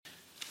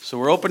So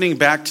we're opening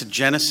back to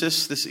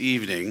Genesis this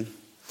evening.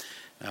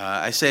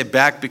 I say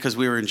back because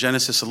we were in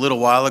Genesis a little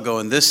while ago,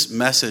 and this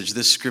message,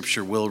 this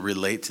scripture will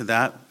relate to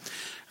that.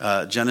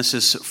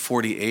 Genesis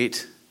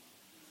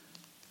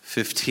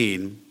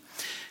 48:15.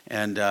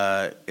 And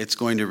it's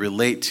going to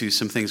relate to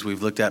some things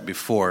we've looked at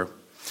before.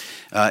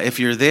 If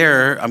you're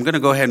there, I'm going to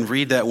go ahead and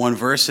read that one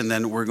verse, and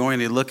then we're going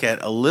to look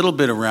at a little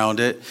bit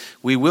around it.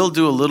 We will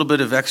do a little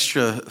bit of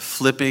extra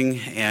flipping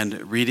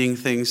and reading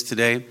things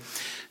today.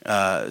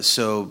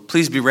 So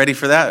please be ready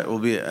for that. It will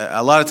be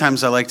a lot of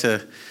times I like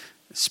to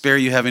spare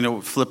you having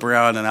to flip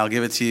around, and I'll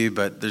give it to you,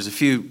 but there's a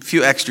few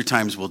extra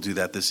times we'll do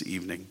that this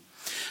evening.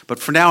 But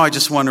for now, I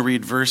just want to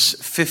read verse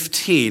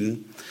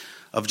 15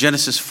 of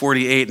Genesis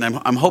 48,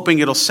 and I'm hoping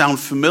it'll sound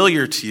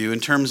familiar to you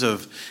in terms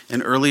of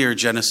an earlier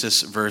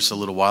Genesis verse a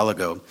little while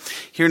ago.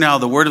 Hear now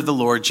the word of the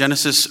Lord,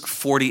 Genesis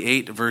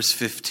 48, verse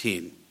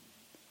 15.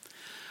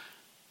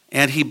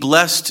 And he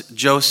blessed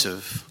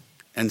Joseph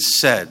and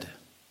said,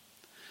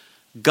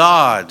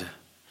 God,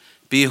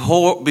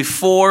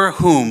 before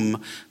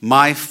whom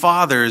my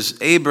fathers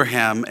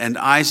Abraham and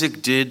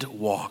Isaac did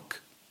walk,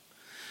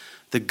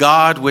 the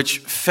God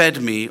which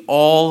fed me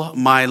all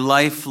my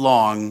life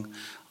long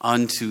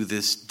unto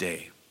this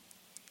day.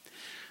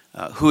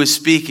 Who is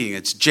speaking?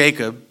 It's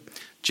Jacob.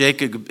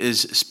 Jacob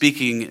is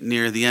speaking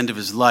near the end of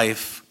his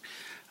life.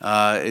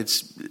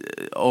 It's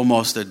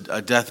almost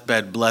a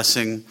deathbed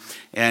blessing,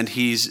 and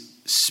he's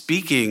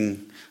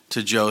speaking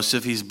to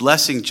Joseph. He's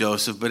blessing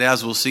Joseph, but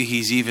as we'll see,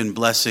 he's even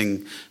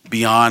blessing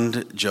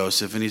beyond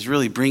Joseph, and he's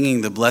really bringing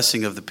the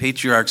blessing of the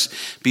patriarchs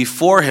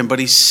before him. But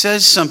he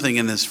says something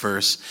in this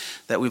verse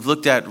that we've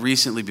looked at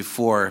recently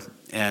before,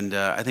 and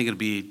I think it'll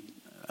be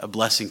a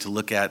blessing to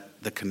look at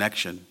the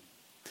connection.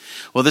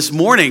 Well, this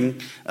morning,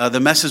 the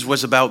message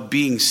was about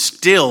being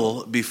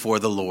still before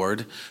the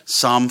Lord,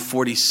 Psalm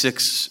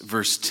 46,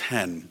 verse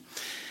 10.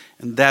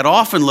 And that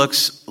often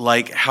looks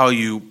like how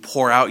you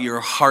pour out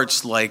your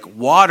hearts like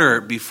water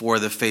before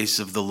the face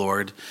of the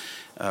Lord.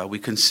 We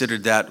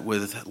considered that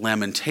with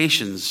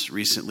Lamentations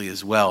recently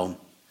as well.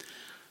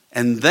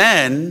 And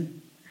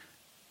then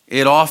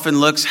it often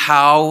looks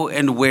how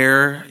and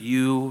where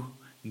you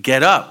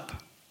get up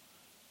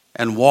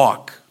and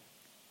walk,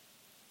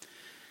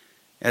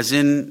 as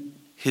in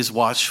his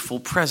watchful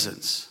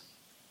presence.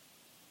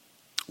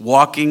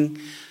 Walking,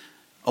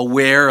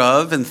 aware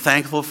of and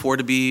thankful for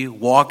to be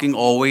walking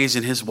always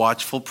in his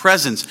watchful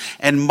presence,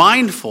 and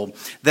mindful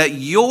that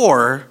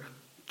your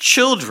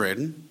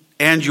children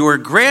and your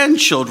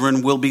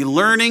grandchildren will be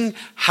learning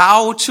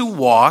how to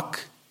walk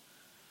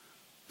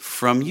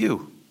from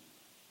you.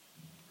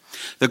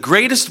 The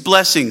greatest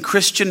blessing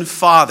Christian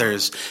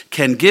fathers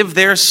can give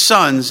their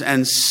sons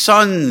and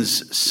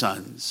sons'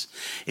 sons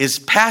is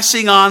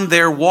passing on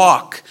their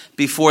walk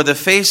before the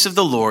face of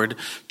the Lord,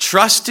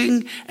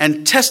 trusting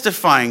and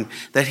testifying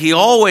that he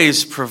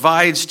always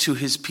provides to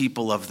his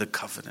people of the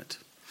covenant.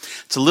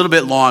 It's a little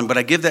bit long, but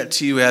I give that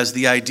to you as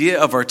the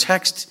idea of our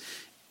text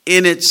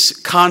in its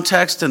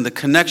context and the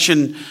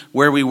connection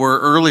where we were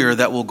earlier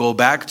that we'll go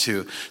back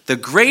to. The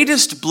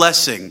greatest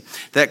blessing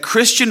that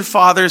Christian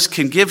fathers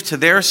can give to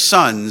their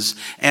sons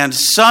and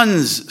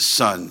sons'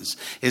 sons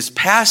is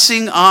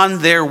passing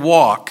on their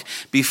walk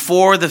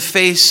before the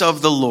face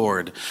of the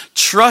Lord,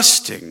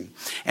 trusting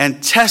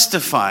and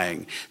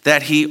testifying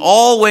that he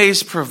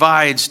always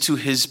provides to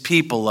his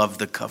people of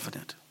the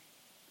covenant.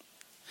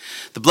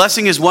 The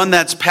blessing is one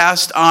that's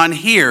passed on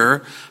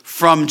here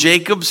from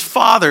Jacob's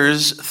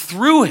fathers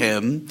through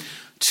him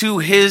to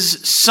his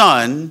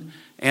son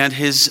and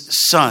his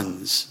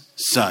son's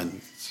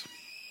sons.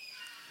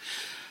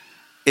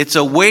 It's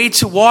a way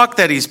to walk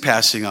that he's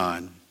passing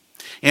on,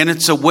 and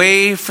it's a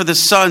way for the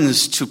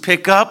sons to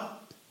pick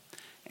up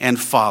and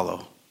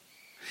follow.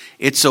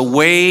 It's a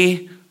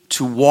way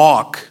to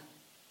walk.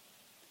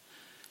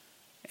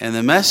 And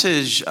the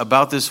message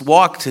about this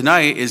walk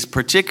tonight is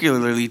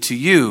particularly to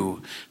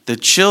you, the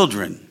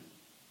children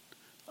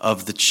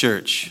of the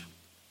church.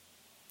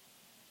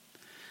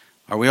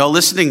 Are we all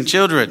listening,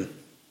 children?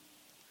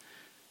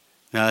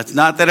 Now, it's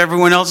not that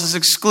everyone else is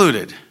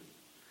excluded,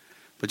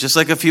 but just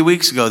like a few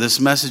weeks ago, this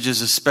message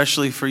is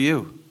especially for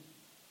you.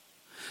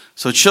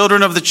 So,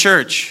 children of the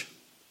church,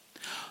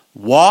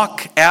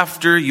 walk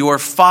after your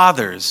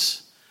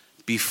fathers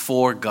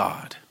before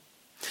God.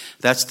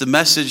 That's the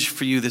message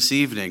for you this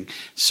evening.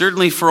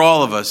 Certainly for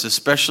all of us,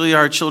 especially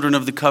our children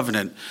of the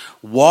covenant.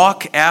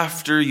 Walk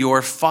after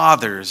your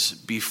fathers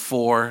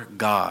before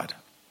God.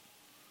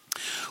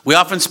 We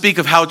often speak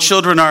of how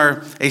children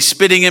are a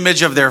spitting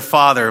image of their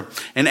father,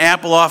 an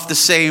apple off the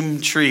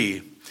same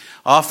tree.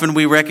 Often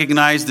we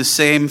recognize the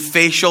same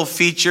facial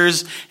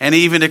features and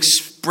even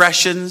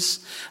expressions,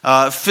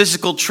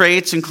 physical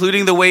traits,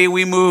 including the way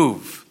we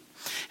move,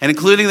 and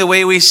including the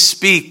way we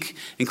speak,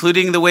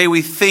 including the way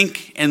we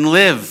think and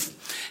live.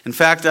 In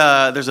fact,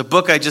 there's a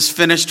book I just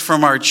finished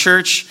from our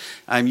church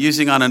I'm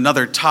using on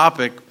another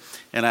topic,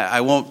 and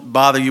I won't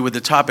bother you with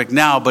the topic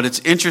now, but it's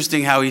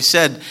interesting how he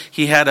said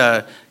he had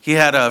a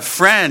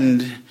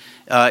friend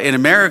in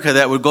America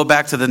that would go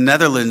back to the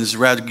Netherlands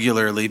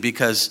regularly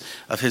because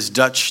of his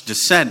Dutch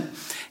descent.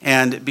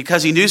 And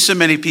because he knew so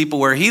many people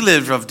where he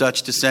lived of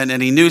Dutch descent,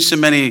 and he knew so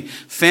many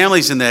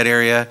families in that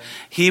area,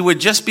 he would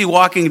just be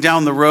walking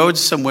down the road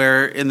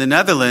somewhere in the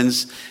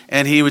Netherlands,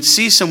 and he would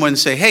see someone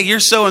say, "Hey, you're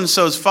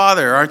so-and-so's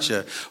father, aren't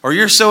you? Or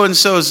you're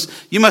so-and-so's,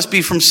 you must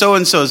be from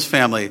so-and-so's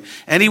family."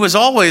 And he was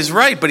always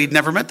right, but he'd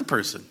never met the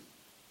person.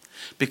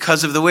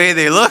 Because of the way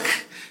they look,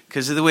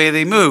 because of the way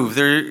they move.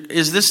 There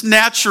is this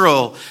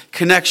natural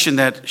connection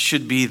that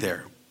should be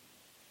there.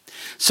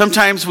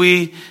 Sometimes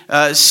we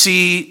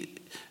see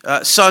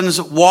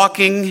sons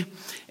walking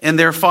in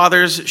their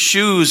father's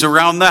shoes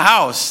around the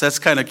house. That's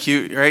kind of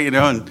cute, right?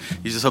 And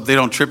you just hope they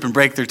don't trip and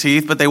break their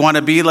teeth, but they want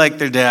to be like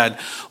their dad.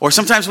 Or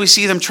sometimes we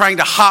see them trying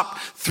to hop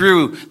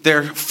through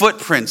their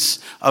footprints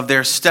of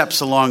their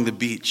steps along the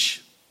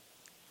beach.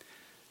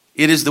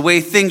 It is the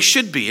way things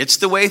should be. It's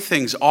the way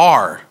things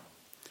are.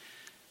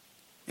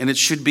 And it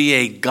should be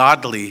a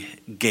godly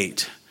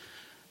gait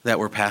that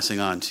we're passing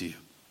on to you.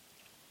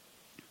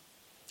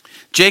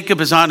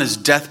 Jacob is on his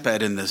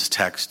deathbed in this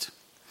text,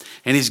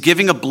 and he's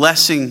giving a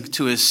blessing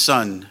to his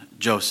son,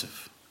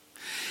 Joseph.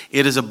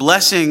 It is a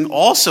blessing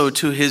also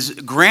to his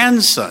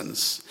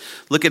grandsons.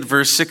 Look at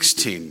verse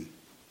 16.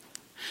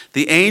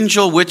 "The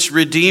angel which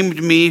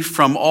redeemed me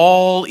from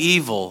all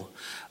evil,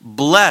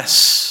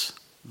 bless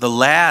the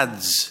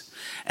lads,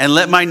 and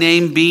let my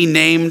name be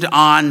named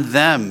on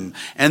them,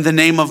 and the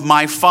name of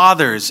my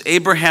fathers,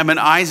 Abraham and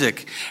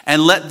Isaac,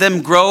 and let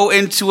them grow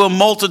into a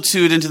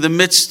multitude into the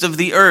midst of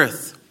the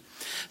earth."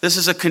 This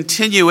is a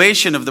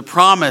continuation of the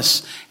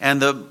promise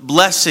and the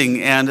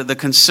blessing and the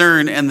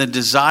concern and the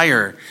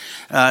desire.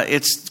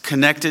 It's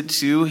connected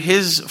to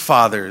his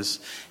fathers.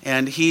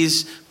 And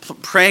he's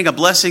praying a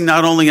blessing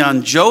not only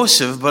on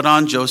Joseph, but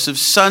on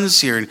Joseph's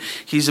sons here. And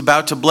he's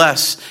about to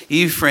bless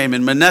Ephraim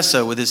and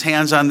Manasseh with his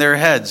hands on their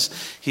heads.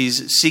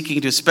 He's seeking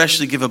to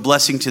especially give a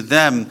blessing to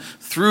them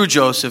through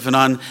Joseph and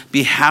on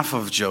behalf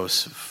of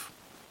Joseph.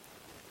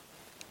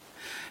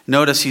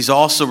 Notice he's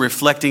also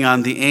reflecting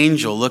on the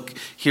angel. Look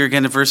here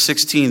again at verse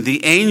 16.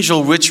 "The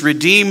angel which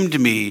redeemed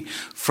me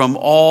from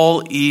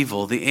all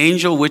evil." The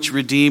angel which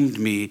redeemed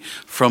me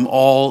from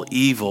all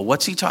evil.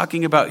 What's he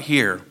talking about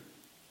here?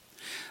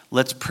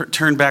 Let's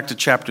turn back to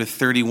chapter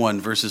 31,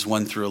 verses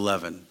 1 through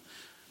 11.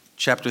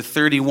 Chapter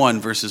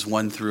 31, verses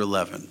 1 through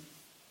 11.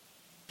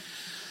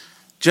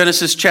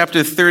 Genesis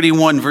chapter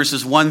 31,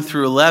 verses 1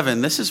 through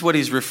 11. This is what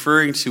he's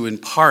referring to in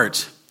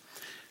part.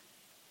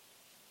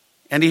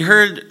 "And he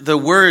heard the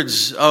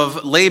words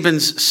of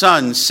Laban's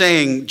son,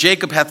 saying,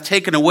 Jacob hath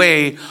taken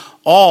away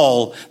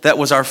all that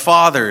was our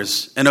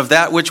father's, and of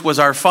that which was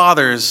our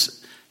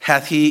father's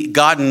hath he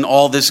gotten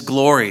all this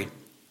glory.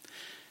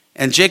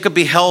 And Jacob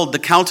beheld the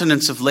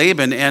countenance of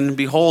Laban, and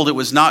behold, it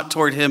was not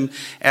toward him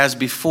as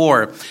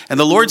before. And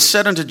the Lord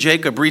said unto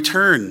Jacob,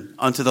 Return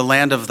unto the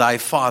land of thy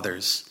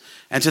fathers,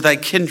 and to thy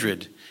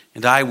kindred,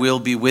 and I will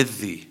be with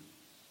thee.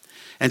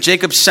 And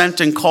Jacob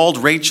sent and called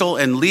Rachel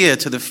and Leah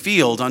to the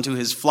field unto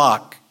his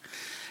flock,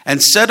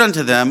 and said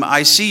unto them,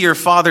 I see your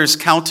father's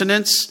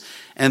countenance,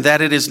 and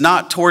that it is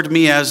not toward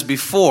me as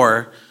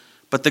before,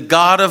 but the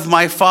God of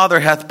my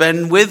father hath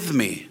been with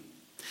me.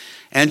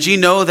 And ye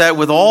know that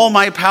with all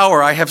my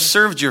power I have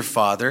served your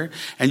father,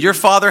 and your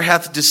father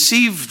hath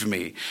deceived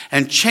me,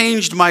 and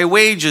changed my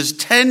wages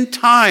 10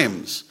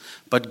 times,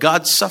 but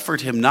God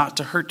suffered him not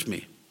to hurt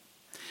me.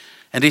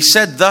 And he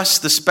said, Thus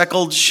the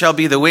speckled shall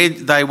be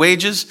thy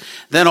wages.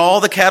 Then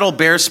all the cattle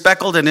bear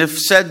speckled, and if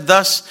said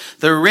thus,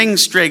 the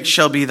ring-straked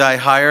shall be thy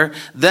hire,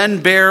 then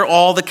bear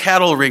all the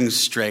cattle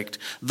ring-straked.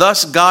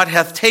 Thus God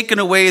hath taken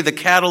away the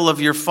cattle of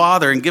your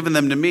father, and given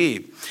them to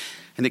me.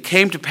 And it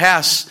came to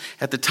pass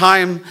at the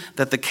time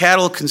that the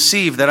cattle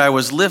conceived that I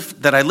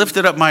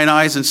lifted up mine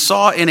eyes and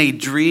saw in a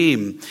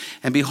dream,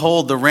 and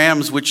behold, the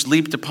rams which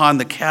leaped upon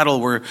the cattle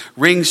were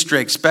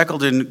ring-straked,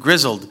 speckled, and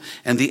grizzled.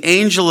 And the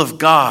angel of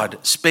God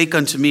spake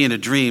unto me in a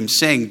dream,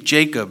 saying,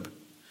 Jacob.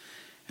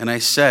 And I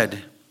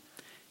said,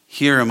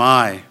 Here am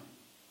I.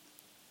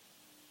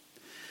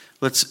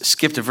 Let's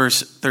skip to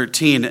verse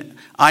 13.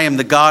 I am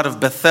the God of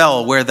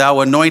Bethel, where thou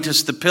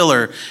anointest the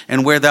pillar,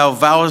 and where thou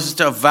vowest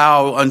a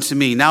vow unto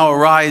me. Now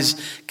arise,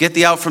 get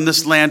thee out from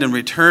this land, and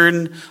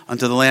return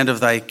unto the land of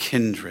thy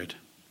kindred.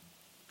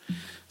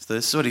 So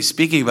this is what he's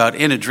speaking about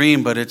in a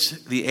dream, but it's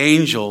the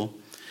angel.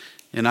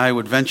 And I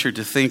would venture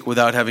to think,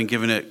 without having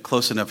given it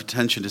close enough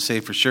attention to say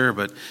for sure,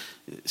 but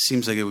it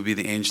seems like it would be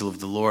the angel of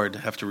the Lord. I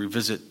have to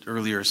revisit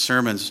earlier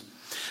sermons.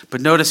 But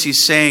notice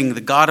he's saying,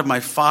 the God of my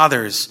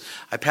fathers,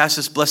 I pass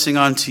this blessing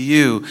on to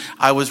you.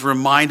 I was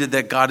reminded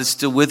that God is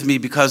still with me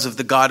because of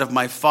the God of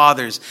my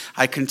fathers.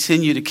 I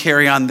continue to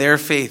carry on their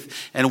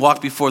faith and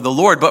walk before the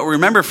Lord. But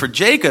remember, for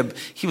Jacob,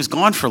 he was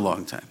gone for a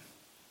long time.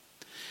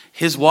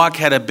 His walk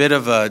had a bit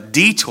of a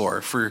detour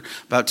for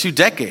about 2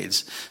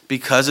 decades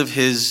because of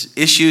his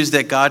issues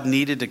that God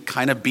needed to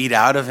kind of beat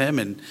out of him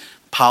and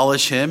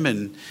polish him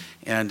and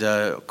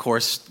of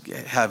course,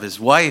 have his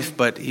wife,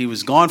 but he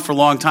was gone for a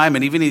long time.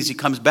 And even as he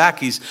comes back,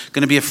 he's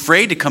going to be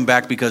afraid to come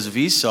back because of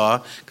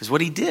Esau, because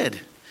what he did,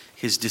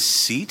 his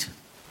deceit,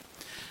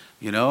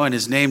 and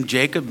his name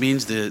Jacob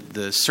means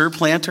the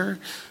surplanter.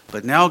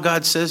 But now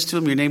God says to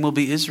him, your name will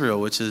be Israel,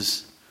 which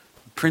is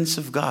Prince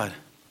of God.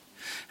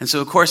 And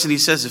so, of course, and he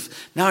says,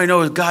 if now I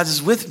know God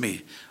is with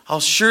me, I'll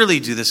surely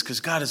do this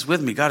because God is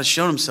with me. God has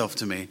shown himself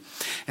to me.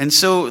 And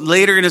so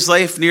later in his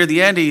life, near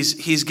the end,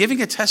 he's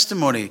giving a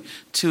testimony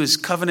to his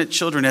covenant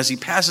children as he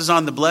passes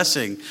on the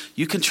blessing.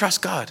 You can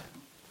trust God.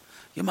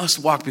 You must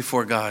walk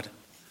before God.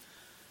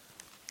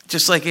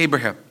 Just like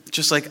Abraham,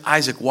 just like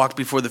Isaac walked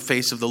before the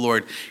face of the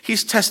Lord.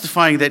 He's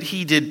testifying that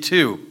he did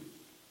too.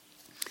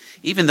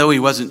 Even though he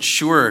wasn't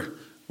sure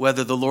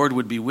whether the Lord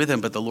would be with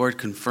him, but the Lord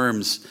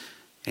confirms,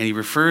 and he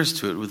refers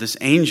to it with this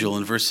angel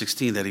in verse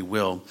 16 that he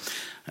will.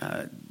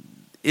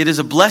 It is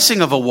a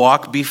blessing of a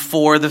walk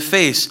before the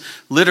face.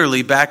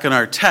 Literally, back in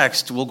our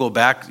text, we'll go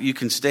back. You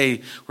can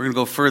stay. We're going to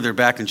go further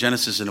back in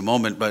Genesis in a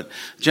moment. But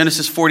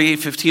Genesis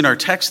 48:15, our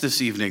text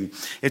this evening,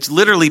 it's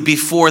literally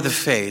before the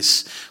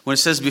face. When it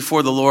says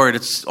before the Lord,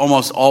 it's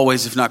almost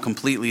always, if not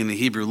completely in the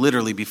Hebrew,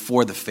 literally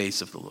before the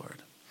face of the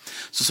Lord.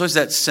 So it's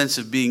that sense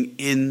of being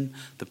in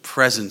the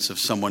presence of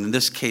someone, in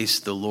this case,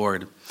 the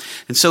Lord.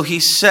 And so he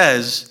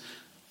says,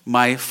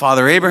 my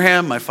father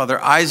Abraham, my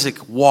father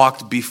Isaac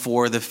walked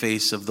before the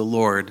face of the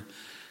Lord.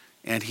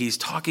 And he's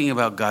talking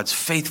about God's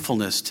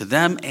faithfulness to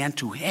them and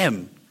to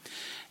him.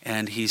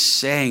 And he's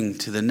saying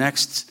to the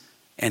next,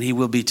 and he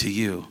will be to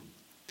you,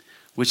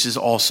 which is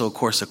also, of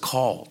course, a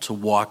call to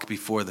walk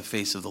before the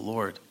face of the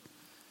Lord.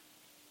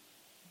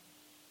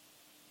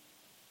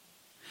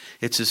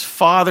 It's his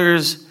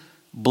father's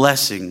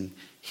blessing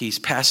he's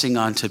passing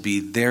on to be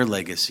their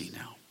legacy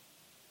now.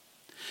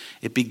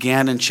 It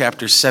began in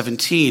chapter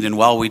 17, and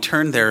while we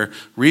turned there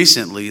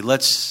recently,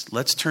 let's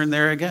turn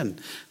there again.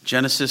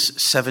 Genesis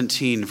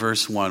 17,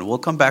 verse 1. We'll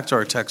come back to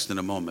our text in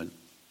a moment.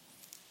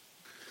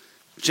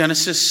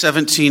 Genesis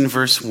 17,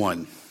 verse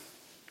 1.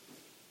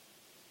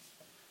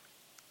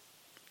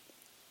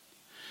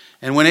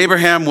 And when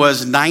Abraham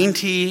was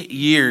 90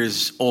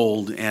 years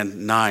old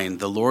and 9,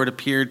 the Lord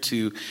appeared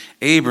to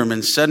Abram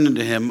and said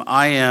unto him,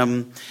 I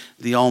am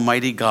the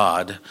Almighty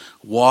God.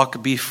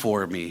 Walk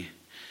before me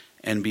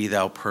and be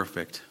thou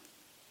perfect.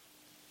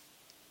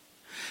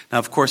 Now,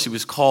 of course, he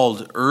was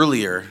called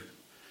earlier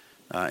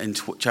in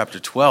chapter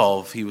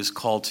 12. He was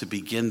called to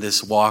begin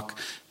this walk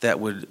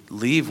that would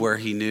leave where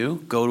he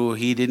knew, go to where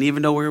he didn't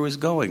even know where he was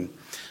going.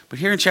 But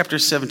here in chapter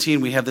 17,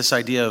 we have this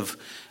idea of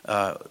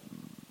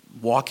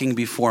walking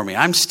before me.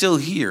 I'm still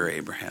here,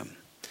 Abraham,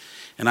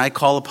 and I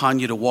call upon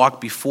you to walk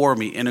before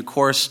me. And of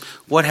course,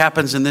 what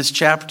happens in this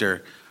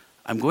chapter?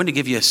 I'm going to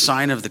give you a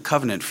sign of the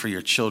covenant for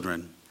your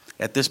children.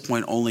 At this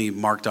point, only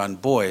marked on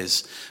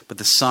boys, but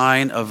the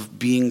sign of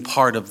being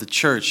part of the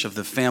church, of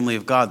the family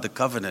of God, the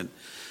covenant.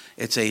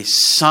 It's a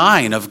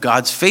sign of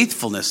God's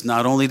faithfulness,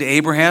 not only to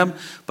Abraham,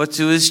 but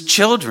to his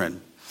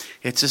children.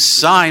 It's a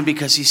sign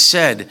because he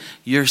said,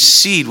 your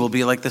seed will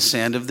be like the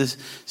sand of the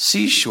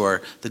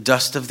seashore, the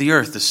dust of the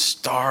earth, the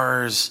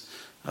stars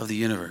of the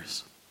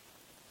universe.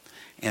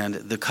 And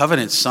the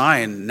covenant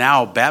sign,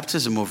 now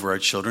baptism over our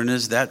children,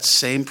 is that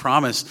same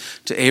promise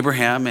to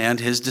Abraham and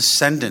his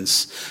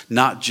descendants,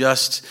 not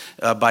just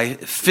by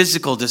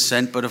physical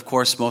descent, but of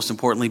course, most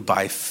importantly,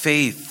 by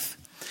faith.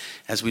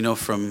 As we know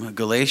from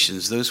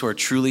Galatians, those who are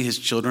truly his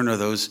children are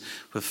those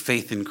with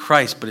faith in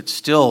Christ, but it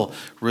still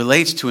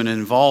relates to and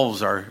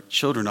involves our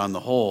children on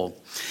the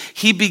whole.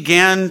 He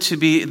began to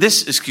be,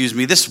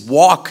 this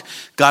walk,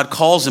 God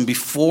calls him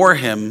before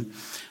him,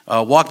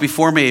 walk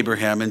before me,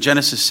 Abraham, in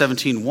Genesis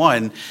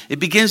 17:1, it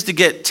begins to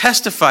get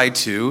testified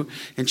to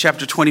in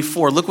chapter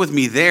 24. Look with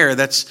me there.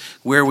 That's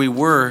where we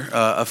were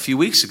a few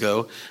weeks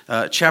ago.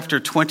 Chapter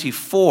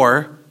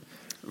 24,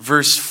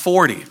 verse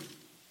 40.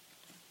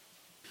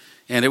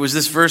 And it was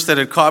this verse that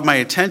had caught my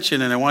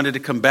attention, and I wanted to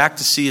come back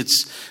to see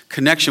its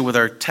connection with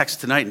our text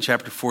tonight in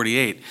chapter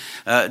 48.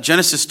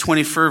 Genesis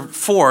 24,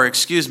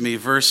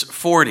 verse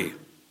 40.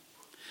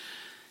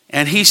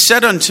 And he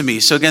said unto me,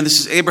 so again, this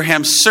is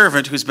Abraham's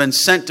servant who's been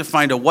sent to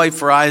find a wife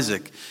for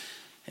Isaac.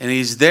 And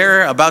he's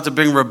there about to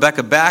bring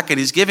Rebekah back, and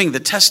he's giving the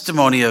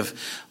testimony of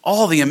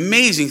all the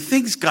amazing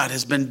things God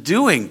has been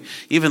doing.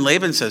 Even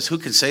Laban says, who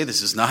can say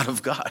this is not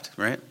of God,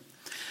 right?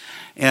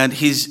 And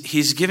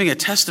he's giving a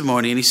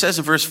testimony, and he says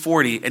in verse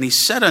 40, and he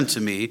said unto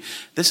me,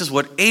 this is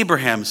what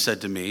Abraham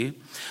said to me,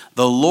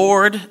 the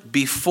Lord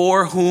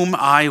before whom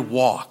I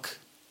walk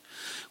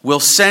will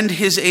send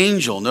his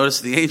angel, notice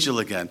the angel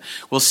again,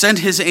 will send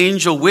his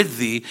angel with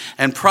thee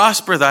and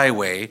prosper thy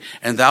way,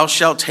 and thou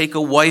shalt take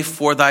a wife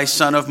for thy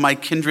son of my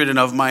kindred and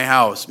of my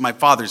house, my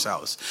father's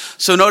house.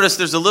 So notice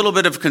there's a little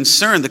bit of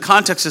concern. The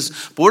context is,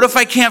 but what if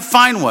I can't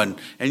find one?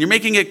 And you're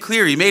making it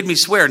clear, you made me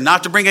swear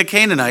not to bring a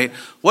Canaanite.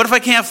 What if I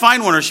can't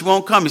find one or she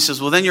won't come? He says,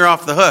 well, then you're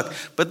off the hook.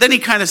 But then he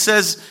kind of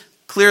says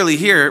clearly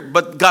here,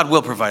 but God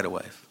will provide a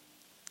wife.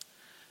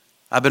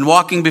 I've been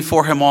walking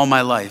before him all my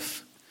life.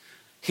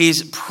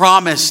 He's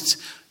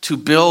promised to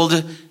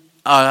build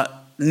a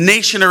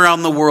nation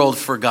around the world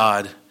for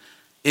God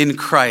in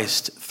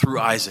Christ through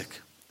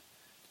Isaac.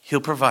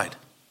 He'll provide.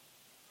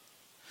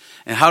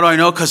 And how do I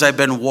know? Because I've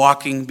been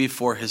walking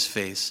before his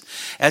face.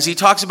 As he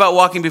talks about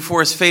walking before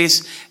his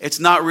face, it's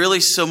not really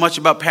so much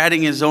about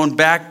patting his own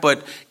back,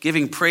 but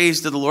giving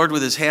praise to the Lord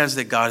with his hands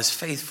that God is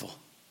faithful.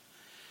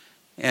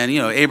 And,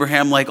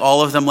 Abraham, like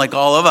all of them, like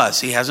all of us,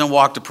 he hasn't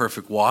walked a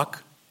perfect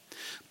walk,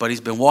 but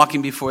he's been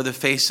walking before the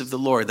face of the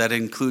Lord. That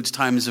includes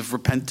times of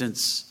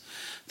repentance.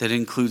 That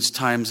includes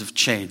times of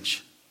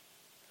change.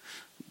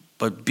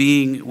 But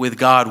being with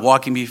God,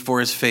 walking before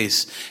his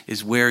face,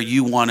 is where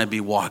you want to be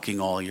walking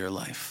all your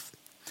life.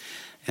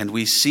 And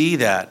we see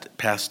that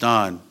passed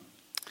on.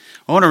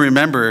 I want to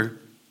remember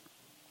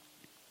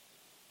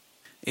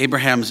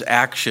Abraham's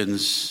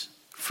actions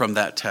from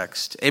that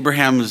text.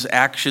 Abraham's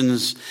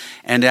actions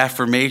and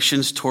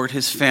affirmations toward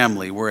his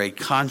family were a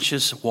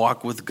conscious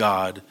walk with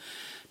God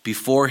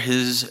before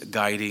his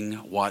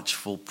guiding,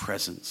 watchful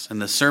presence.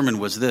 And the sermon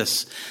was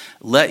this: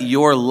 let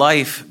your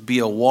life be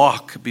a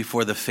walk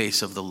before the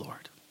face of the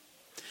Lord.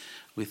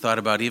 We thought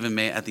about even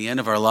at the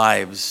end of our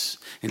lives,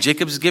 and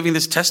Jacob is giving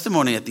this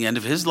testimony at the end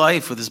of his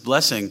life with this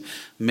blessing.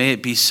 May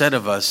it be said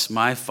of us,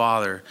 my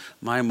father,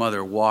 my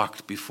mother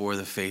walked before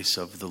the face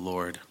of the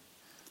Lord.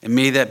 And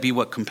may that be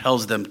what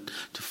compels them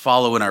to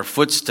follow in our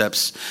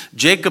footsteps.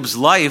 Jacob's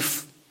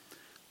life,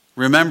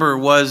 remember,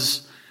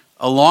 was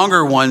a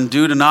longer one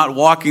due to not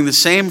walking the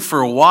same for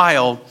a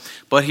while,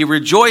 but he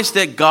rejoiced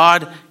that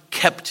God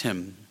kept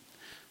him.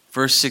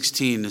 Verse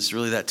 16 is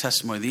really that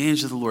testimony. The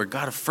angel of the Lord,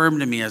 God affirmed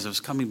to me as I was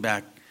coming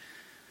back,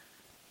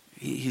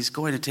 he's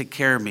going to take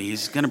care of me.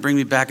 He's going to bring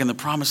me back in the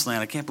promised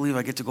land. I can't believe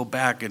I get to go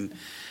back. And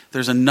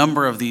there's a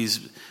number of these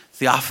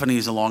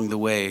theophanies along the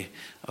way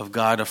of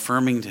God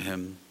affirming to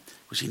him,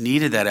 which he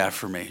needed that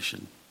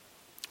affirmation.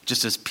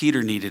 Just as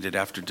Peter needed it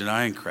after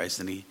denying Christ,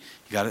 and he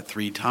got it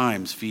 3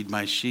 times, feed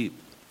my sheep.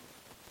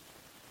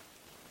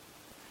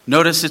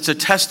 Notice it's a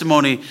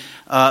testimony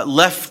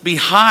left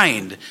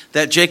behind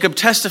that Jacob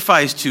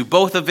testifies to,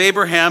 both of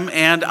Abraham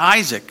and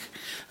Isaac.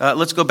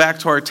 Let's go back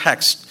to our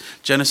text,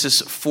 Genesis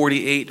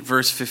 48,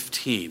 verse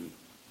 15.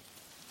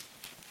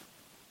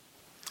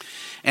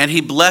 And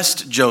he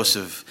blessed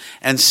Joseph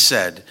and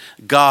said,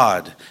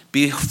 God,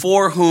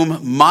 before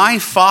whom my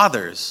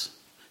fathers,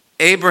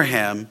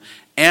 Abraham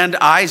and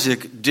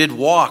Isaac, did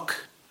walk,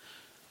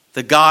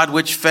 the God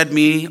which fed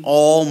me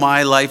all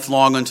my life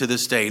long unto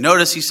this day.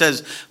 Notice he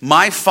says,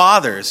 my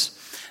fathers.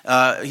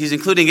 He's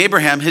including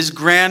Abraham, his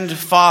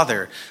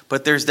grandfather.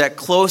 But there's that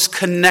close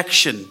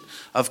connection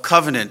of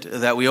covenant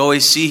that we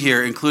always see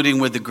here, including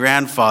with the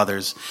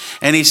grandfathers.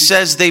 And he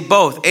says they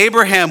both.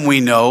 Abraham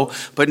we know,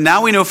 but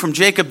now we know from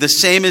Jacob the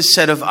same is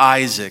said of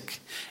Isaac.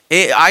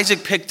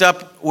 Isaac picked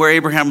up where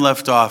Abraham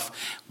left off.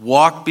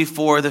 Walk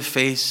before the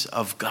face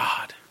of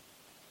God.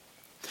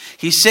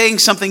 He's saying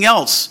something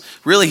else.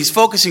 Really, he's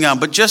focusing on.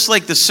 But just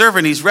like the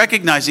servant, he's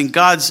recognizing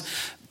God's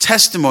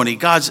testimony,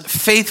 God's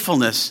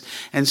faithfulness.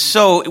 And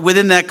so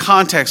within that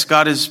context,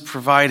 God is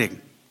providing.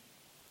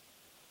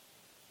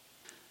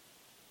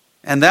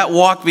 And that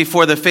walk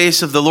before the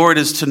face of the Lord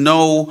is to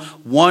know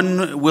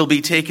one will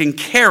be taken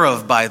care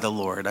of by the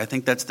Lord. I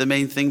think that's the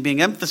main thing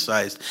being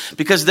emphasized.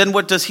 Because then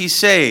what does he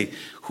say?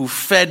 Who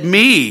fed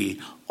me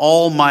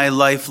all my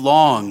life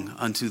long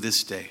unto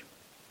this day.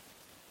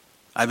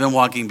 I've been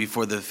walking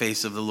before the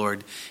face of the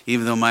Lord,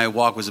 even though my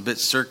walk was a bit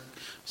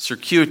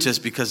circuitous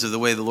because of the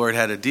way the Lord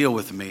had to deal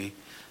with me.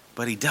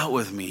 But he dealt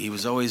with me. I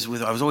was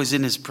always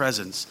in his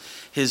presence.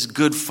 His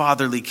good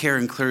fatherly care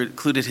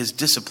included his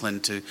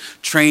discipline to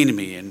train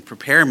me and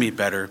prepare me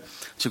better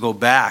to go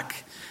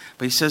back.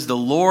 But he says, the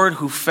Lord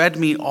who fed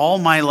me all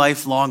my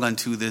life long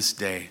unto this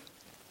day.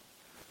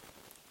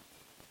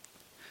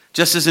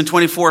 Just as in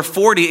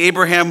 24:40,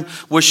 Abraham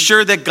was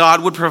sure that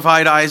God would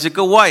provide Isaac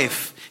a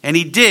wife. And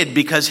he did,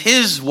 because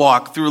his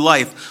walk through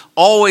life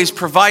always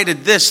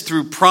provided this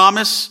through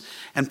promise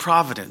and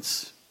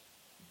providence.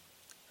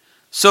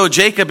 So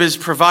Jacob is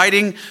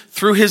providing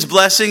through his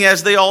blessing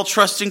as they all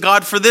trust in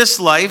God for this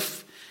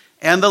life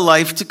and the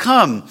life to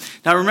come.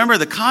 Now remember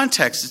the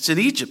context, it's in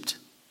Egypt.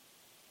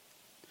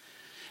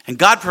 And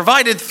God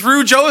provided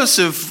through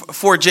Joseph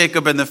for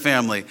Jacob and the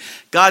family.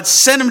 God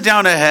sent him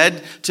down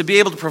ahead to be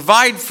able to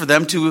provide for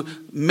them to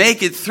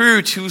make it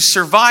through, to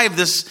survive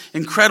this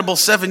incredible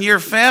 7-year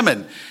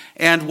famine.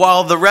 And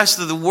while the rest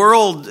of the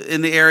world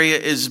in the area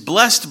is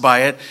blessed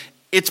by it,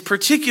 it's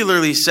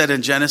particularly said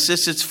in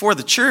Genesis, it's for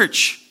the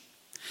church.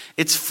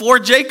 It's for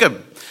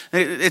Jacob.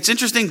 It's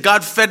interesting,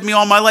 God fed me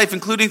all my life,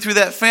 including through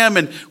that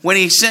famine, when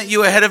he sent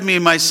you ahead of me,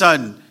 my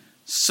son,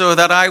 so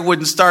that I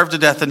wouldn't starve to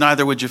death and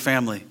neither would your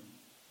family.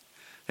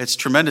 It's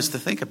tremendous to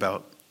think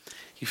about.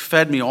 He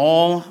fed me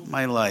all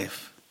my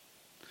life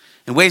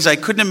in ways I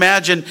couldn't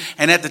imagine.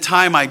 And at the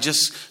time, I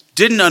just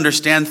didn't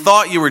understand,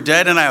 thought you were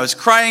dead, and I was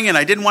crying, and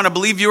I didn't want to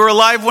believe you were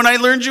alive when I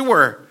learned you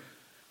were.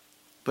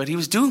 But he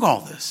was doing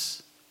all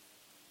this.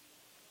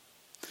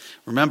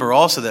 Remember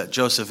also that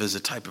Joseph is a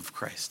type of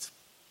Christ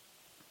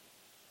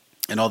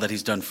and all that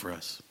he's done for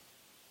us.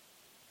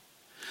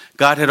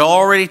 God had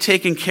already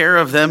taken care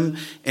of them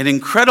in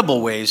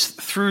incredible ways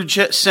through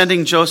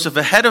sending Joseph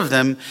ahead of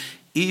them,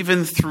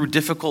 even through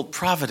difficult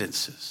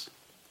providences.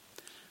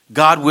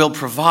 God will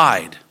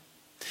provide.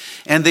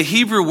 And the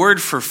Hebrew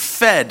word for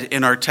fed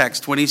in our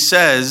text, when he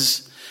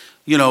says,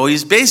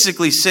 he's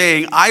basically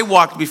saying, I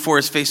walked before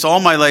his face all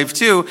my life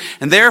too,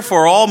 and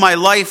therefore all my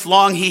life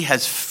long he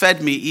has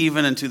fed me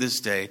even unto this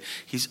day.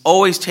 He's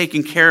always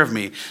taking care of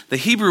me. The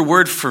Hebrew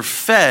word for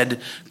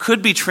fed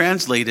could be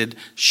translated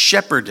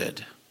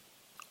shepherded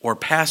or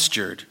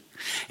pastured.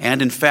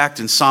 And in fact,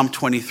 in Psalm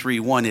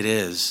 23:1 it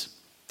is.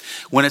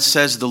 When it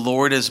says, the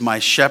Lord is my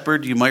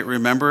shepherd, you might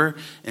remember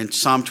in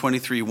Psalm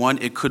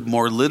 23:1, it could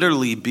more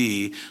literally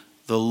be,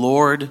 the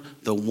Lord,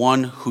 the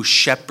one who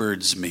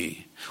shepherds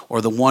me, or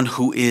the one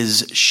who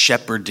is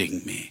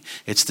shepherding me.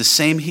 It's the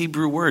same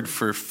Hebrew word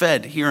for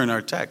fed here in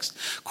our text.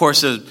 Of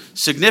course, a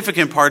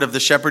significant part of the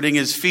shepherding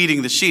is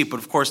feeding the sheep, but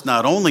of course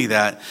not only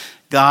that,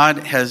 God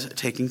has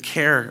taken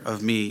care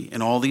of me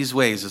in all these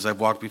ways as I've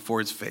walked before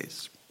his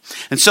face.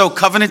 And so,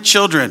 covenant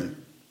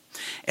children,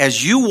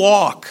 as you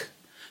walk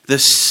the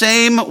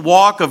same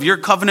walk of your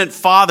covenant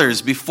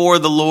fathers before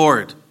the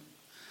Lord,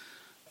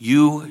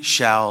 you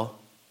shall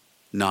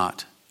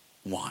not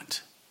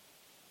want.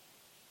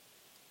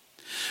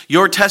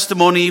 Your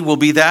testimony will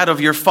be that of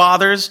your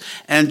fathers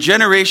and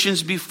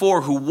generations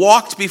before, who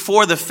walked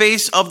before the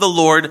face of the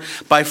Lord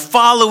by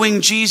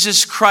following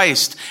Jesus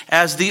Christ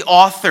as the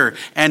author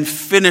and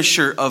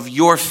finisher of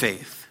your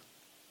faith.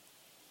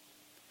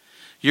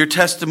 Your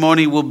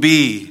testimony will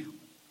be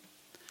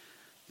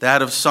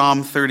that of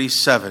Psalm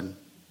 37.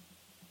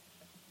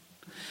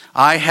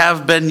 I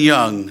have been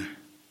young,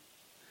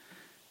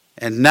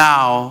 and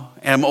now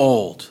am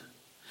old.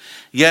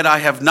 Yet I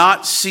have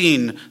not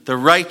seen the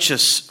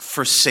righteous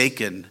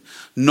forsaken,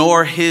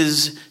 nor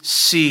his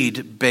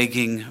seed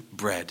begging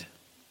bread.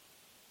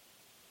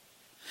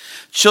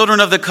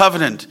 Children of the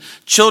covenant,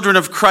 children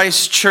of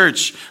Christ's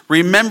church,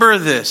 remember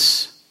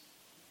this.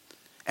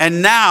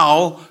 And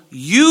now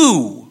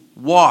you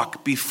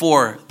walk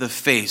before the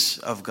face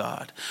of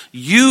God.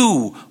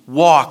 You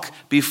walk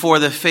before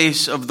the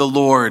face of the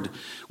Lord,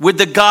 with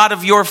the God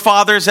of your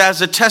fathers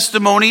as a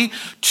testimony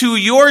to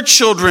your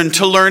children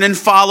to learn and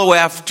follow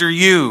after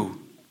you.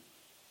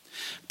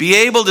 Be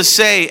able to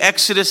say,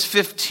 Exodus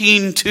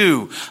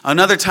 15:2,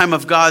 another time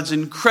of God's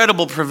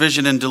incredible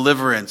provision and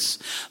deliverance.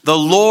 The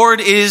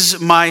Lord is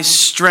my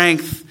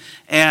strength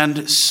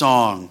and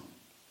song,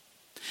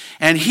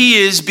 and he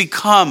is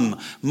become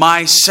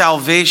my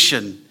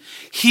salvation.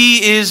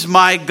 He is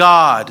my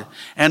God,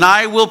 and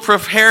I will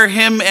prepare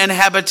him an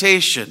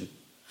habitation.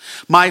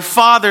 My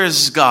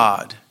father's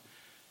God,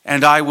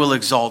 and I will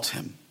exalt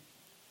him.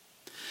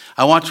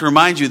 I want to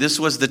remind you, this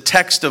was the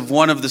text of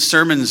one of the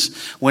sermons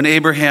when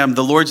Abraham,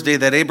 the Lord's Day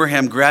that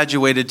Abraham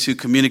graduated to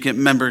communicant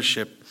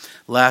membership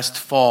last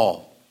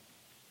fall.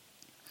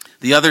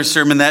 The other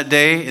sermon that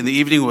day in the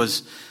evening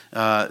was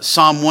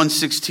Psalm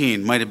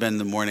 116. Might have been in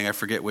the morning, I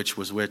forget which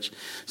was which.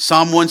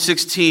 Psalm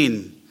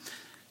 116.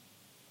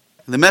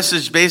 The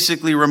message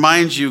basically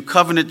reminds you,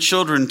 covenant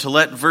children, to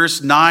let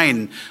verse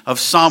 9 of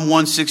Psalm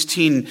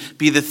 116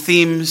 be the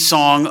theme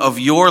song of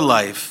your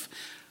life.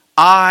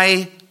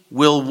 I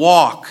will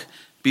walk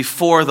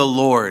before the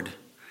Lord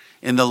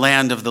in the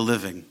land of the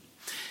living.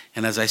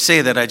 And as I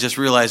say that, I just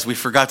realized we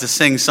forgot to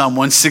sing Psalm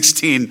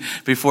 116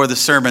 before the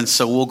sermon,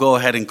 so we'll go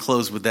ahead and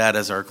close with that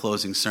as our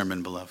closing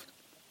sermon, beloved.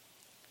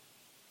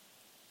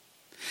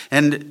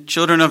 And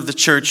children of the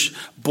church,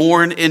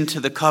 born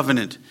into the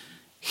covenant,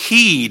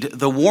 heed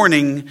the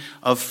warning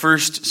of 1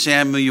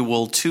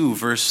 Samuel 2,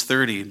 verse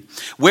 30.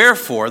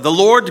 Wherefore, the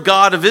Lord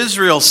God of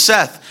Israel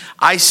saith,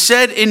 I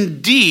said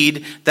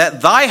indeed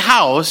that thy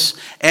house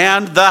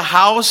and the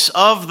house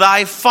of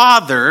thy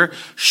father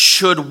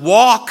should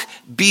walk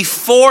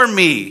before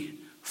me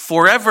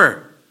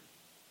forever.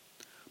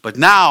 But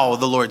now,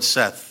 the Lord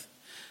saith,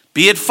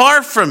 be it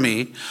far from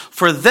me,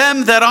 for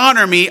them that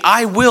honor me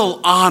I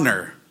will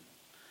honor,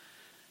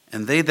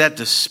 and they that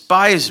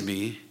despise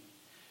me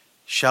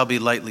shall be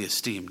lightly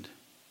esteemed.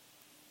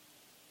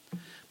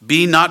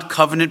 Be not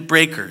covenant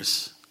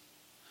breakers,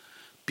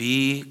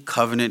 be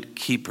covenant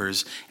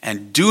keepers,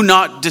 and do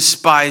not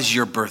despise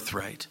your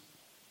birthright.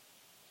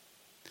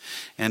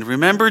 And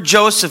remember,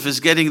 Joseph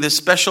is getting this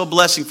special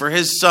blessing for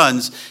his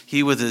sons.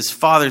 He was his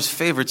father's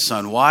favorite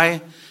son.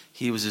 Why?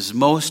 He was his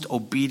most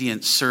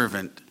obedient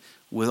servant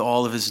with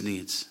all of his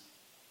needs.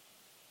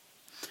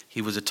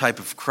 He was a type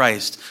of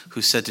Christ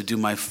who said, to do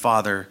my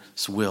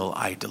Father's will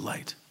I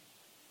delight.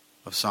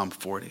 Of Psalm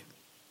 40.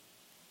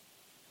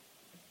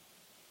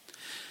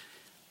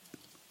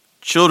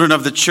 Children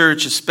of the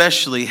church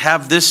especially,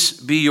 have this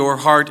be your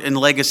heart and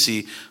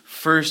legacy.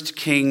 1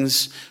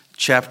 Kings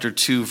chapter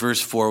 2,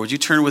 verse 4. Would you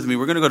turn with me?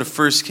 We're going to go to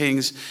 1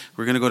 Kings.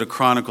 We're going to go to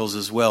Chronicles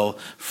as well.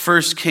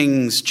 1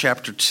 Kings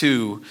chapter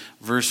 2,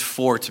 verse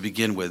 4 to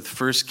begin with.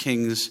 1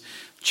 Kings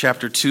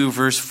chapter 2,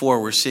 verse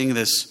 4. We're seeing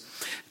this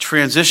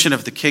transition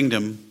of the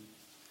kingdom.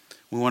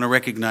 We want to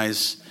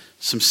recognize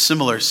some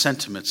similar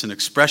sentiments and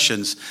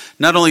expressions,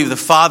 not only of the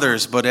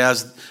fathers, but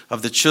as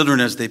of the children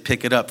as they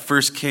pick it up.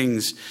 1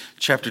 Kings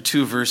chapter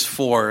 2, verse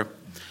 4.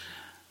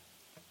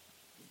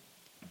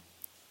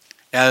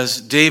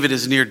 As David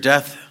is near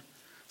death,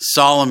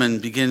 Solomon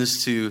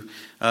begins to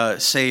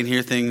say and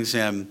hear things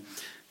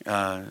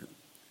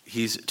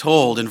he's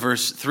told in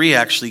verse 3,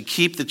 actually,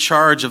 keep the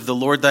charge of the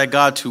Lord thy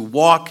God to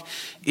walk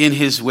in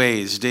his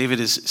ways. David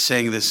is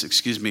saying this,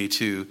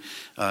 to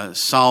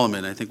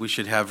Solomon. I think we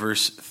should have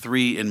verse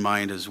 3 in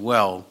mind as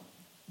well.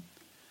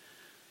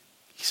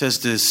 He says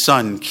to his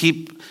son,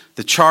 keep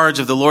the charge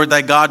of the Lord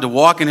thy God to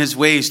walk in his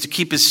ways, to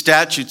keep his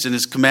statutes and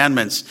his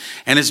commandments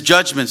and his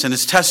judgments and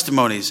his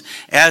testimonies,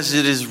 as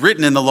it is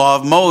written in the law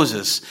of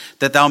Moses,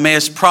 that thou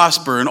mayest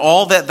prosper in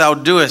all that thou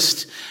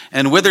doest,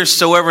 and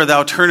whithersoever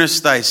thou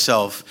turnest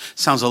thyself.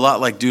 Sounds a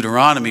lot like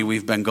Deuteronomy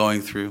we've been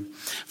going through.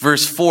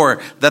 Verse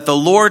 4, that the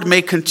Lord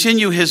may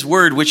continue his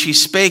word which he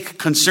spake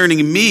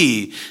concerning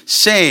me,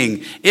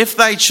 saying, if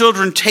thy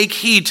children take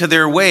heed to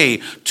their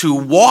way, to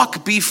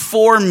walk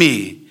before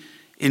me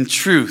in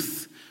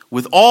truth,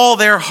 with all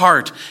their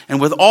heart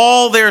and with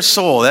all their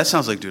soul. That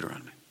sounds like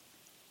Deuteronomy.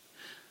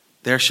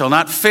 There shall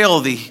not fail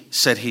thee,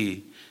 said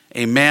he,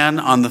 a man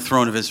on the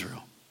throne of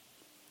Israel.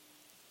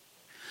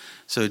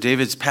 So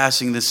David's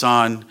passing this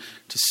on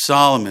to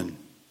Solomon,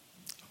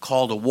 a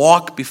call to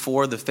walk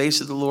before the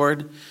face of the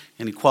Lord.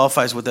 And he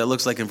qualifies what that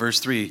looks like in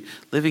verse 3,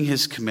 living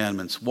his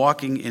commandments,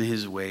 walking in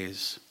his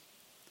ways.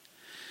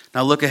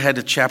 Now look ahead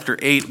to chapter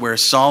 8, where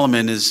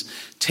Solomon is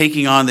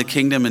taking on the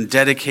kingdom and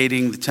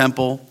dedicating the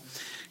temple.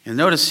 And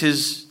notice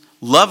his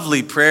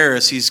lovely prayer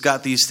as he's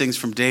got these things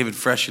from David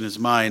fresh in his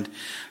mind.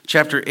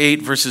 Chapter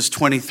 8, verses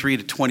 23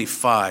 to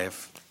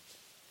 25.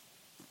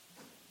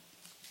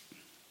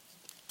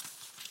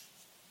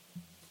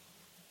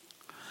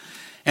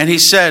 And he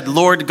said,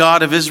 Lord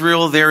God of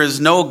Israel, there is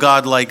no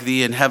God like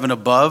thee in heaven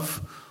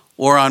above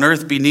or on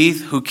earth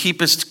beneath, who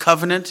keepest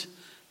covenant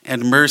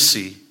and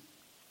mercy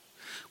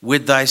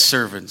with thy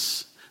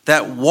servants,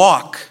 that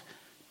walk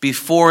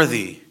before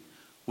thee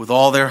with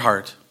all their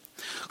heart,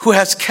 who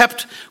hast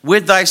kept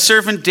with thy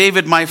servant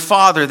David my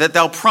father, that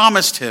thou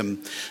promised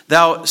him.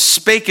 Thou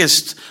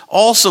spakest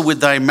also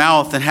with thy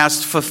mouth, and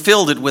hast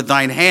fulfilled it with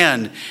thine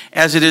hand,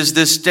 as it is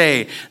this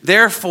day.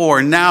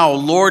 Therefore now,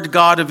 Lord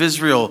God of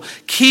Israel,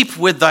 keep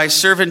with thy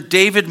servant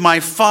David my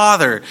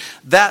father,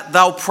 that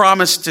thou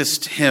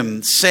promisedst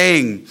him,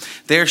 saying,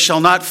 there shall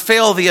not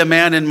fail thee a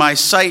man in my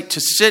sight to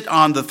sit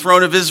on the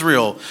throne of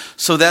Israel,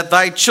 so that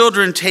thy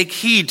children take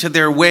heed to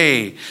their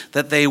way,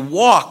 that they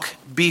walk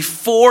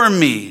before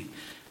me,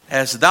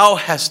 as thou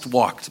hast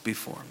walked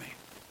before me.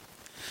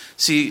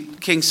 See,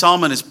 King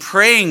Solomon is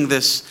praying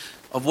this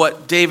of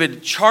what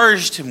David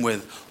charged him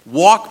with.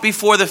 Walk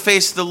before the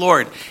face of the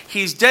Lord.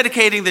 He's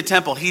dedicating the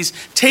temple. He's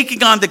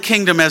taking on the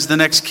kingdom as the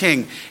next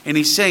king. And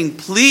he's saying,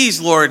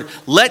 please, Lord,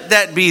 let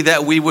that be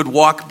that we would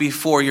walk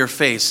before your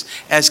face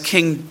as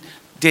King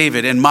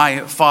David and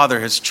my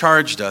father has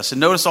charged us. And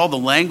notice all the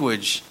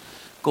language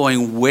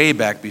going way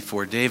back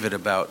before David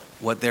about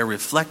what they're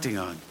reflecting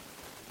on.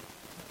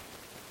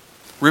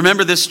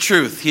 Remember this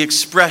truth he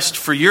expressed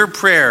for your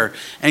prayer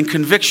and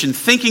conviction,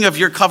 thinking of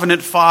your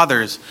covenant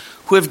fathers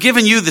who have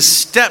given you the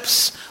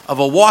steps of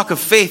a walk of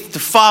faith to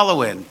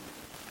follow in. I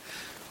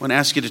want to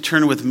ask you to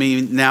turn with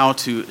me now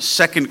to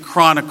 2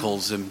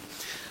 Chronicles. And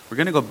we're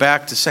going to go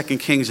back to 2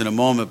 Kings in a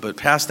moment, but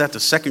past that to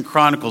 2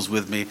 Chronicles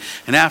with me.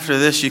 And after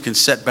this, you can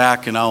sit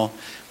back and I'll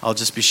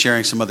just be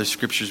sharing some other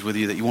scriptures with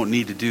you that you won't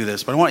need to do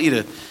this. But I want you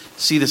to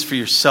see this for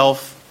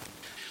yourself.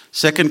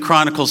 2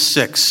 Chronicles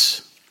 6.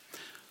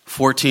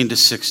 14 to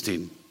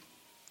 16.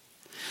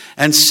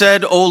 And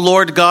said, O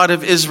Lord God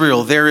of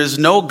Israel, there is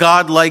no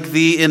God like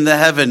thee in the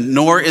heaven,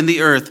 nor in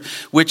the earth,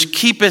 which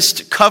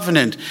keepest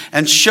covenant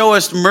and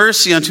showest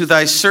mercy unto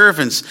thy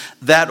servants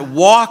that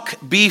walk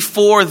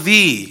before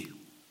thee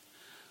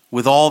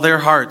with all their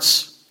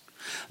hearts.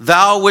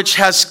 Thou which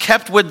hast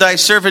kept with thy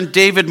servant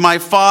David my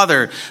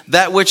father,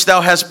 that which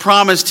thou hast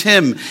promised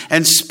him,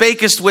 and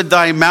spakest with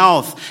thy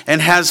mouth,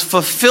 and hast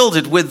fulfilled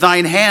it with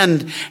thine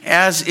hand,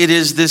 as it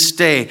is this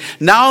day.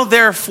 Now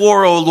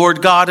therefore, O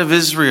Lord God of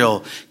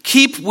Israel,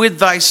 keep with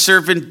thy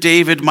servant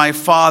David my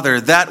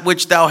father, that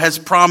which thou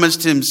hast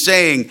promised him,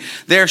 saying,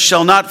 there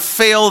shall not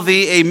fail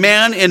thee a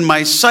man in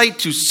my sight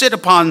to sit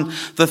upon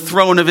the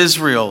throne of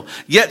Israel,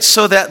 yet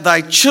so that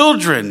thy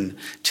children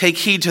take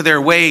heed to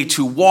their way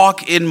to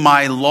walk in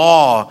my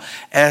law,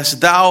 as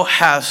thou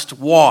hast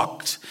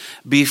walked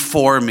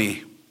before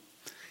me.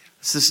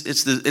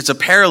 It's a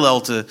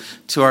parallel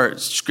to our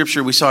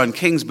scripture we saw in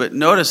Kings, but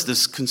notice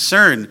this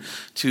concern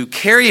to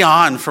carry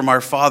on from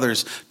our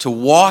fathers to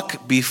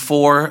walk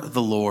before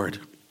the Lord.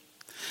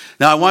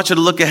 Now I want you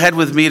to look ahead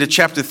with me to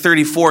chapter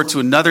 34, to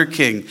another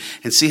king,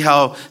 and see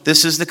how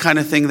this is the kind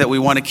of thing that we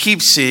want to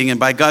keep seeing, and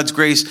by God's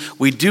grace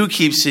we do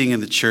keep seeing in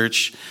the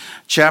church.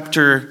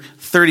 Chapter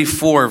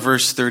 34,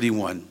 verse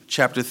 31.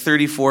 Chapter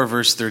 34,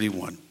 verse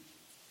 31.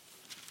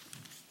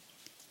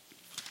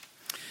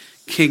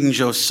 King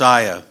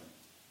Josiah.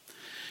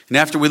 And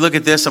after we look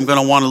at this, I'm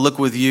going to want to look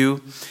with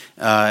you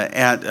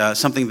at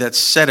something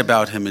that's said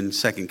about him in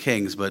 2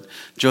 Kings. But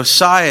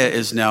Josiah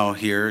is now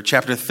here.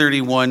 Chapter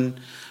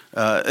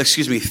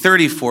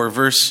 34,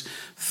 verse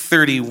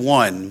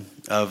 31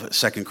 of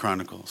 2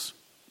 Chronicles.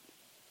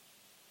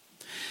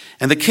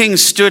 And the king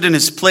stood in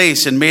his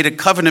place and made a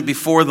covenant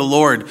before the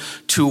Lord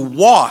to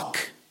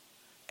walk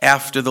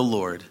after the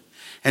Lord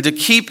and to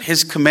keep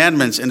his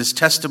commandments and his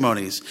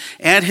testimonies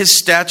and his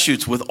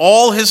statutes with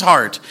all his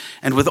heart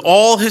and with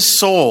all his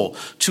soul,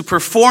 to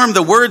perform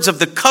the words of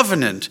the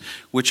covenant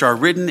which are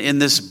written in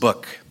this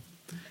book.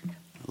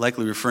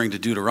 Likely referring to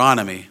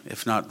Deuteronomy,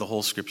 if not the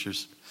whole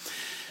scriptures.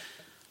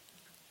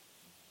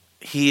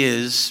 He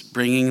is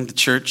bringing the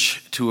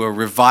church to a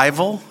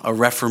revival, a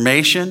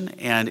reformation,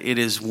 and it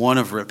is one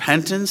of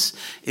repentance.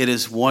 It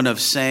is one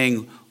of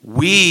saying,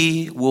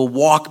 we will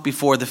walk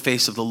before the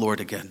face of the Lord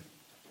again.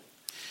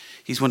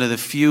 He's one of the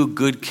few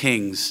good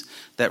kings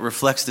that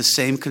reflects the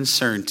same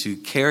concern to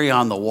carry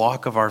on the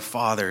walk of our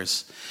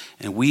fathers.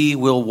 And we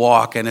will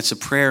walk, and it's a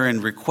prayer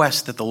and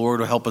request that the Lord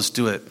will help us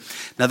do it.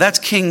 Now that's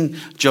King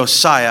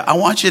Josiah. I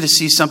want you to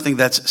see something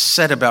that's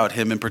said about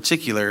him in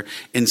particular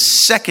in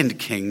 2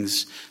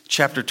 Kings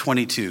chapter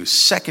 22.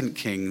 2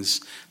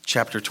 Kings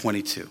chapter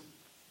 22.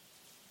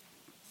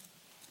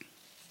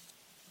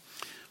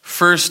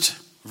 First,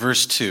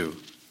 verse 2.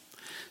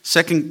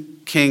 2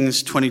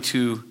 Kings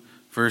 22,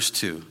 verse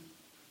 2.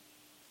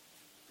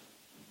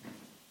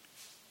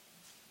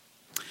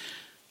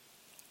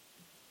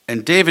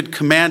 And David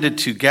commanded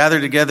to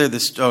gather together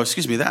this... Oh,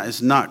 excuse me, that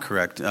is not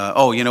correct.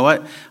 You know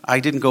what?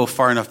 I didn't go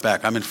far enough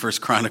back. I'm in 1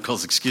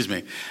 Chronicles, excuse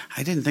me.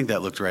 I didn't think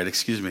that looked right,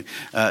 excuse me.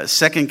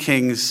 2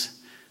 Kings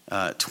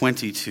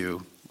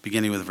 22,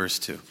 beginning with verse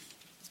 2.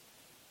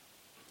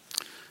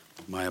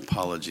 My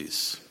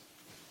apologies.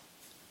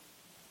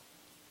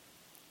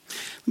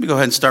 Let me go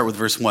ahead and start with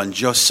verse 1.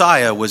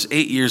 Josiah was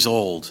 8 years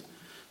old.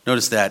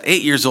 Notice that,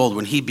 8 years old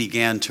when he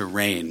began to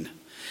reign.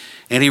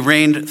 And he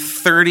reigned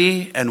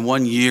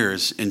 31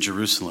 years in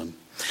Jerusalem.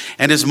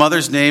 And his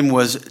mother's name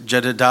was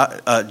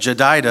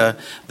Jedidah,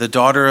 the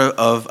daughter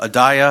of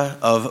Adiah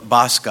of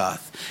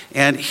Basgath.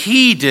 And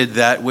he did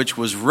that which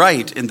was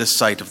right in the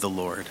sight of the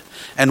Lord,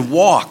 and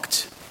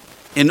walked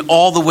in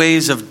all the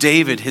ways of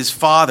David his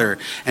father,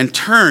 and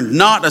turned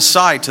not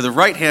aside to the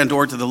right hand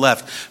or to the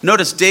left.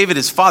 Notice David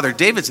his father.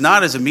 David's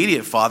not his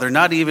immediate father,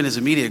 not even his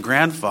immediate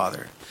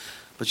grandfather.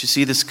 But you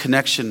see this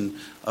connection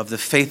of the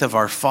faith of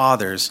our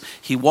fathers.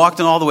 He walked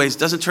in all the ways,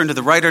 doesn't turn to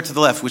the right or to the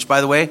left, which, by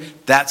the way,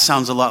 that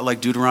sounds a lot like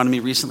Deuteronomy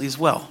recently as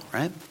well,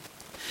 right?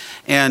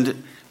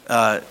 And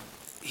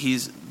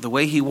he's the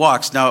way he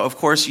walks. Now, of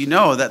course, you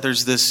know that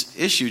there's this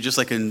issue, just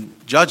like in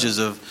Judges,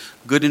 of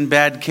good and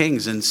bad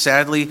kings. And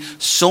sadly,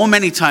 so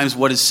many times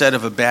what is said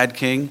of a bad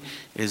king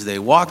is they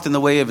walked in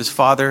the way of his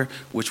father,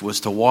 which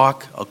was to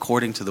walk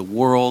according to the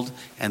world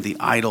and the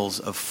idols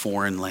of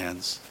foreign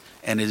lands.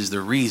 And it is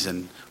the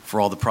reason for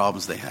all the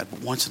problems they had.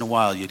 But once in a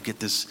while, you'd get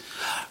this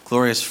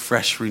glorious,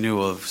 fresh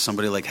renewal of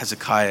somebody like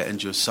Hezekiah and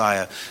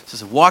Josiah. It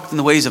says, walked in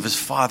the ways of his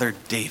father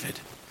David.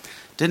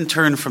 Didn't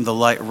turn from the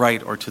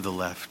right or to the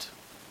left.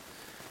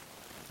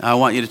 Now, I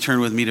want you to turn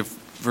with me to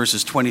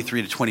verses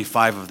 23 to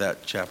 25 of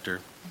that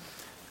chapter.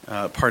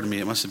 Pardon me,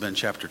 it must have been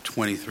chapter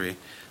 23.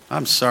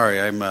 I'm sorry,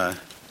 I'm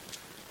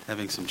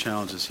having some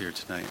challenges here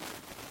tonight.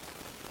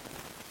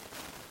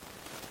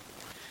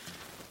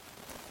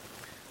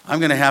 I'm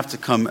going to have to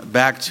come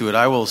back to it.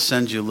 I will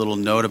send you a little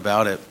note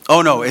about it.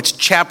 Oh, no, it's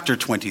chapter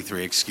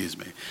 23, excuse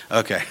me.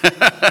 Okay.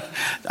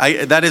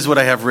 That is what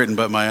I have written,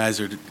 but my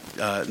eyes are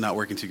not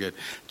working too good.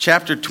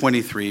 Chapter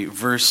 23,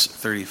 verse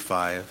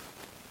 35.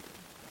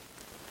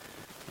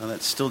 Well,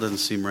 that still doesn't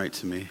seem right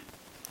to me.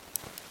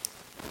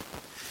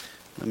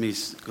 Let me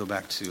go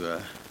back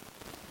to...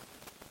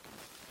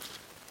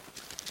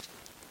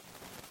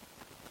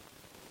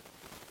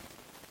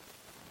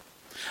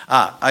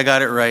 I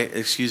got it right.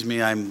 Excuse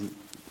me, I'm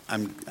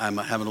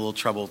having a little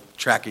trouble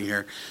tracking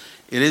here.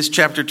 It is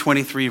chapter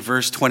 23,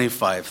 verse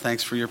 25.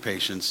 Thanks for your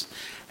patience.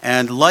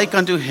 And like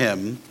unto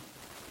him,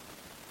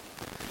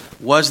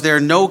 was there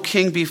no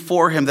king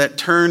before him that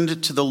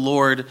turned to the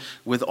Lord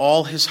with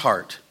all his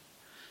heart,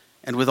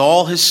 and with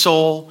all his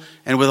soul,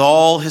 and with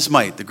all his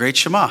might, the great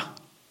Shema,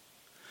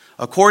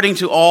 according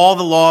to all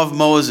the law of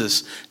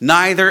Moses,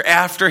 neither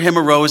after him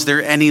arose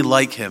there any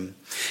like him.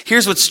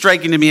 Here's what's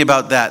striking to me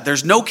about that.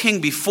 There's no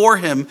king before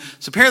him,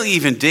 so apparently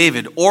even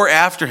David, or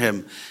after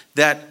him,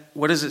 that,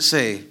 what does it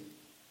say?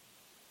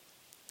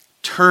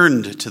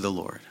 Turned to the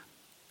Lord.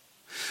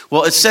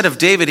 Well, it said of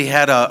David, he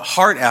had a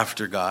heart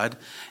after God.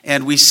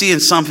 And we see in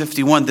Psalm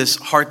 51 this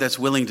heart that's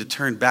willing to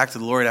turn back to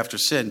the Lord after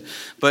sin.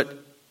 But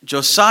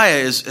Josiah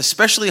is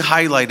especially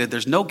highlighted.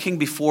 There's no king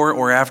before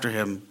or after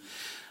him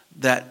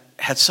that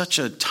had such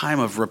a time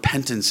of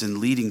repentance and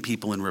leading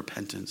people in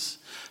repentance.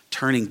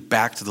 Turning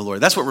back to the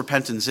Lord. That's what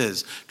repentance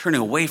is. Turning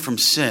away from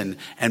sin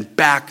and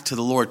back to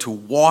the Lord. To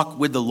walk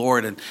with the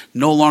Lord and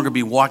no longer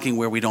be walking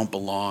where we don't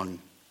belong.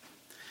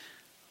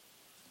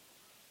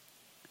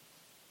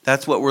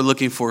 That's what we're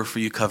looking for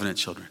you covenant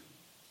children.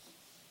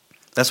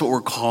 That's what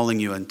we're calling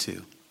you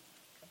into.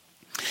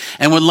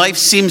 And when life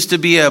seems to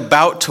be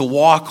about to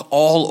walk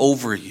all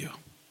over you,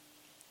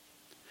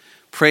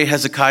 pray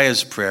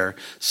Hezekiah's prayer,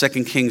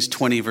 2 Kings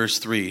 20 verse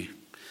 3.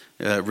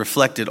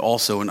 Reflected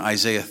also in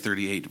Isaiah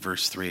 38,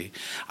 verse 3.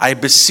 I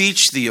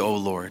beseech thee, O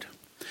Lord,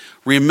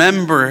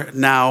 Remember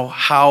now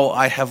how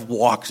I have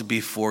walked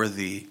before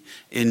thee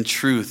in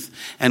truth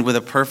and with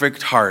a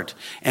perfect heart,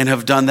 and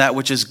have done that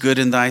which is good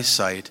in thy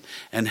sight.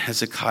 And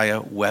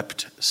Hezekiah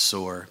wept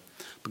sore.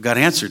 But God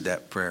answered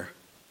that prayer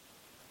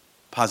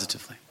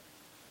positively.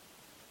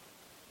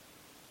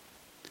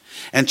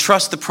 And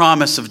trust the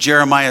promise of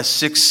Jeremiah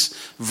 6,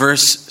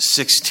 verse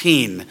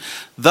 16.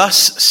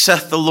 Thus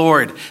saith the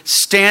Lord,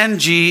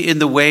 stand ye in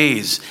the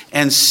ways,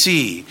 and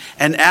see,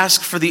 and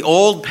ask for the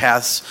old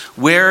paths,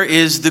 where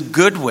is the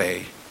good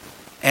way,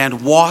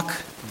 and walk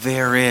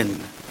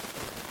therein.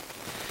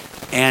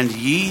 And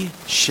ye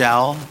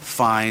shall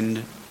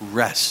find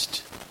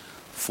rest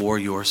for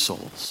your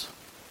souls.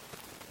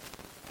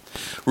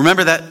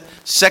 Remember that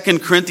 2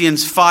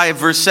 Corinthians 5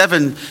 verse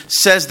 7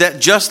 says that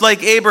just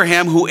like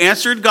Abraham, who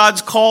answered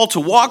God's call to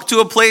walk to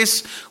a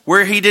place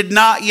where he did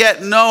not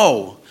yet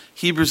know,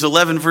 Hebrews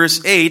 11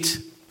 verse 8,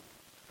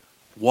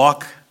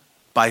 walk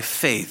by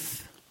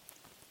faith,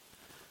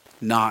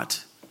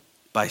 not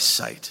by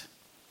sight.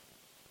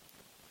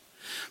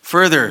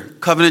 Further,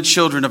 covenant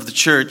children of the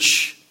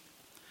church,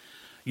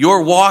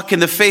 your walk in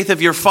the faith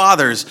of your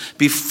fathers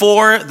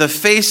before the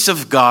face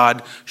of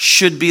God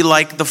should be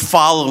like the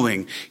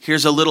following.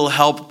 Here's a little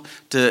help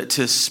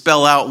to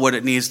spell out what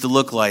it needs to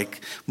look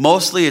like.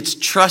 Mostly it's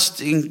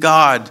trusting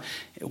God,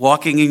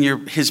 walking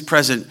in His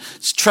presence.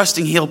 It's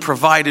trusting He'll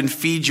provide and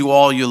feed you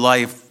all your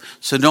life.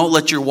 So don't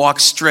let your walk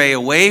stray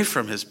away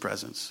from His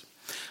presence.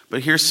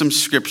 But here's some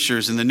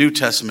scriptures in the New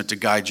Testament to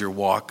guide your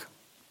walk.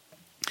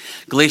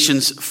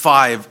 Galatians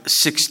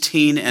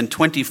 5:16 and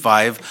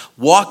 25,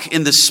 walk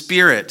in the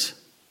Spirit,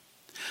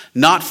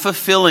 not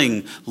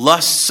fulfilling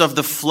lusts of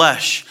the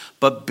flesh,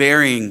 but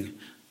bearing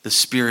the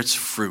Spirit's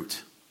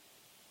fruit.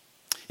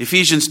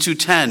 Ephesians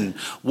 2:10,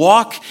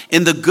 walk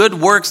in the good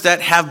works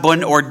that have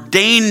been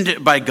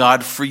ordained by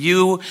God for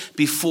you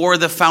before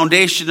the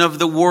foundation of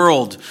the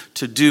world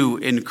to do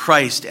in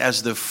Christ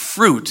as the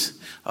fruit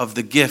of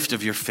the gift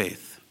of your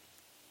faith.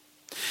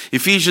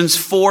 Ephesians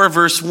 4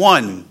 verse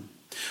 1,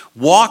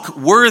 walk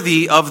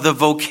worthy of the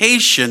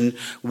vocation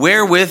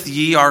wherewith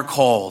ye are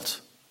called.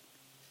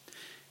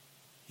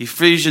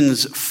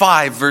 Ephesians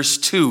 5 verse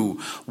 2,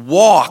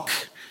 walk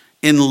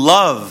in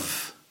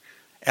love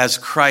as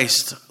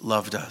Christ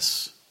loved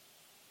us.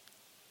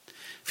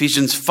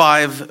 Ephesians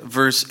 5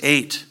 verse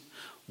 8,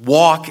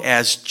 walk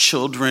as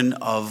children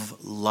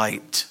of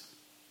light.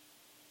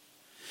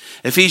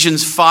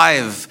 Ephesians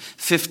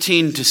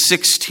 5:15 to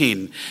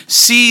 16.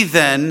 See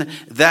then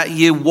that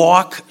ye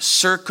walk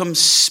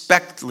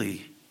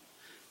circumspectly,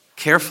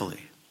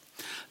 carefully,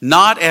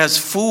 not as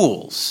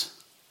fools,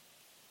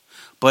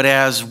 but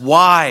as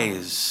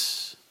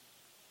wise,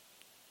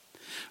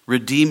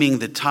 redeeming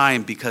the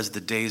time because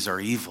the days are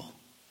evil.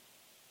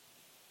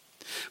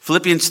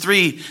 Philippians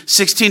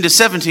 3:16 to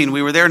 17.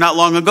 We were there not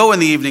long ago in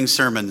the evening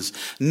sermons.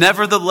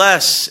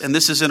 Nevertheless, and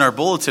this is in our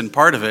bulletin,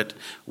 part of it,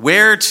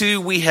 whereto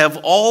we have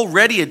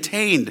already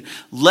attained,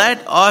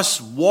 let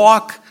us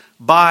walk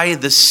by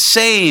the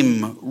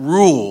same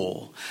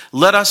rule.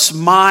 Let us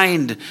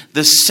mind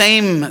the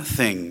same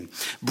thing.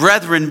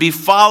 Brethren, be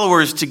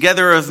followers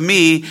together of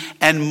me,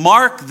 and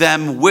mark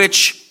them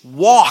which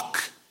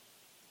walk,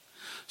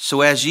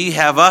 so as ye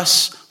have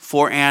us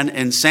for an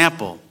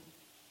ensample.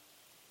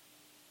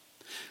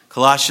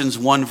 Colossians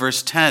 1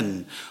 verse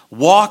 10,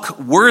 walk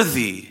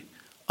worthy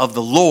of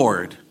the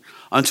Lord,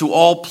 unto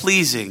all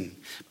pleasing,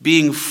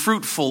 being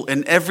fruitful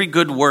in every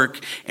good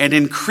work, and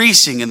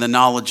increasing in the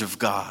knowledge of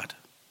God.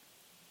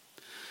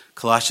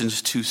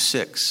 Colossians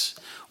 2:6,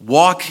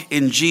 walk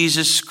in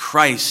Jesus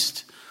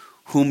Christ,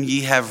 whom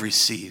ye have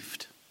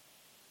received.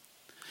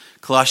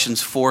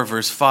 Colossians 4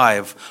 verse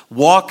 5,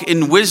 walk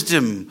in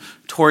wisdom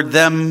toward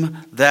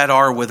them that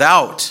are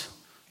without,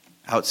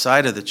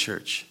 outside of the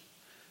church,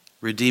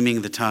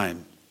 redeeming the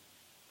time.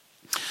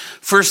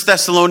 1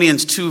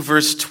 Thessalonians 2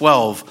 verse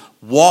 12,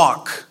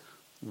 walk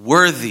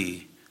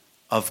worthy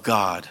of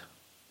God.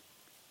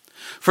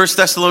 1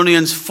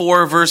 Thessalonians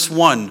 4 verse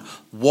 1,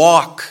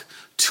 walk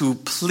to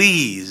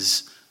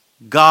please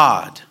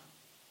God.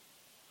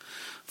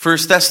 1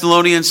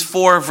 Thessalonians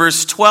 4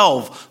 verse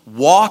 12,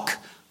 walk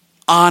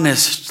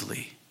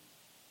honestly.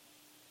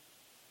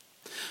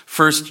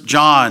 1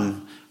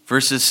 John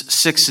verses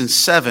 6 and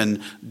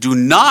 7, do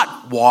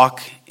not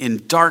walk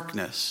in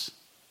darkness,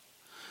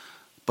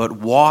 but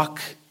walk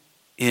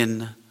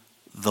in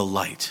the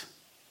light.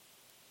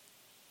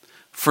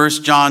 1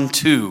 John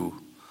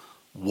 2,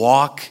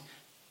 walk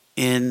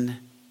in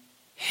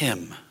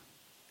Him.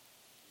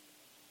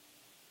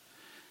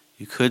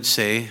 You could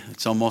say,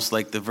 it's almost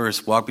like the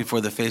verse, walk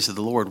before the face of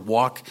the Lord.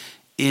 Walk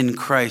in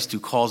Christ who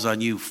calls on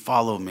you,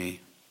 follow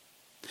me.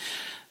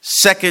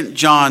 2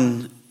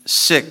 John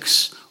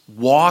 6,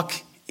 walk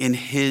in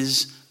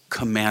His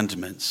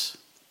commandments.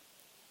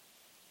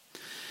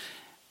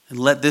 And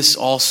let this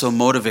also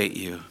motivate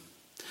you.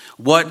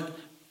 What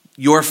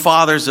your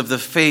fathers of the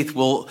faith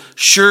will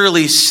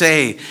surely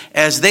say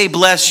as they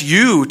bless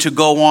you to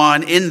go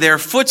on in their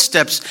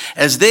footsteps,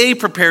 as they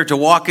prepare to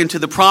walk into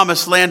the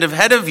promised land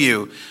ahead of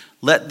you.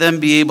 let them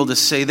be able to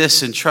say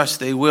this and trust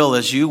they will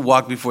as you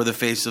walk before the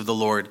face of the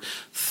Lord.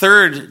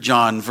 3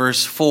 John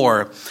verse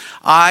 4,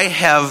 I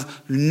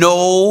have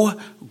no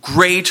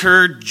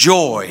greater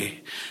joy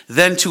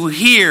than to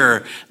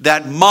hear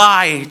that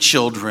my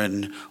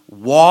children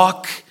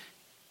walk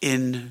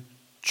in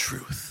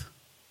truth.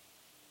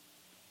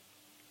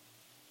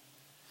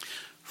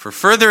 For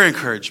further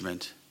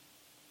encouragement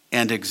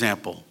and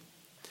example,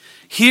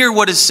 hear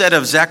what is said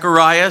of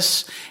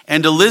Zacharias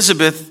and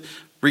Elizabeth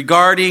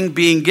regarding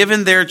being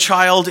given their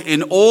child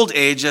in old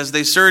age as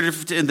they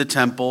served in the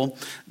temple,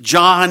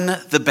 John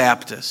the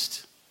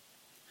Baptist,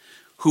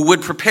 who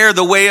would prepare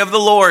the way of the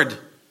Lord.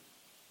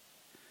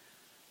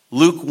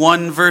 Luke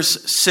 1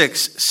 verse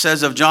 6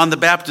 says of John the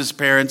Baptist's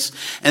parents,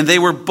 and they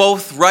were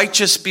both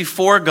righteous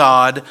before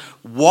God,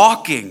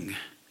 walking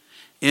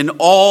in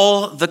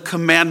all the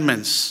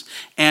commandments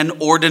and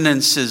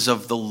ordinances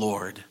of the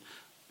Lord,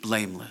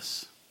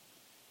 blameless.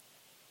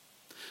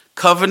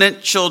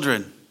 Covenant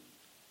children,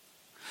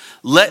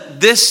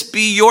 let this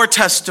be your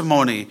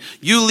testimony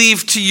you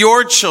leave to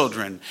your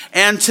children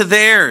and to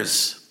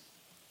theirs.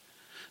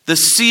 The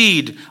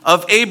seed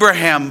of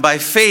Abraham by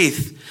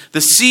faith,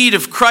 the seed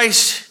of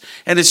Christ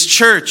and his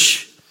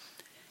church,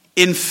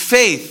 in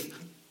faith,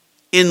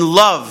 in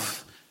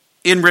love,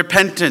 in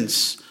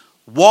repentance.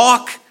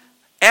 Walk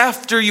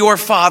after your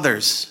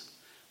fathers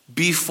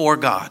before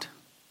God.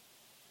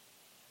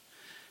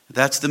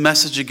 That's the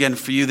message again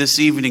for you this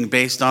evening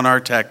based on our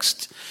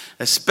text,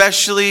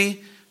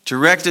 especially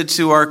directed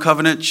to our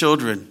covenant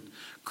children,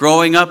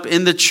 growing up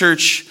in the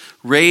church,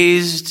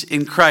 raised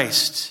in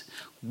Christ.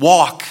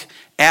 Walk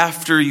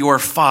after your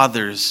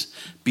fathers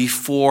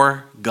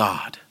before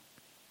God.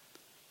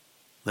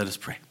 Let us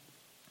pray.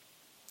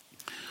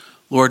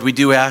 Lord, we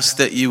do ask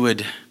that you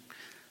would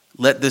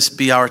let this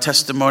be our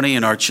testimony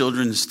and our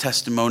children's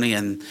testimony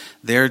and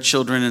their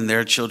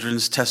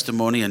children's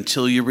testimony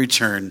until you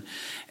return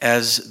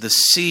as the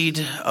seed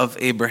of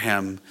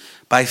Abraham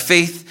by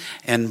faith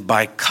and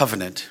by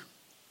covenant.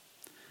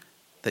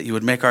 That you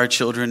would make our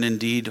children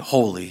indeed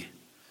holy,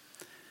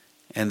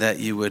 and that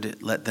you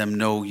would let them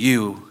know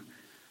you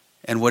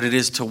and what it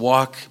is to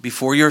walk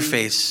before your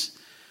face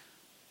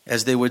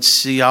as they would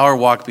see our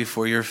walk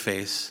before your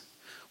face.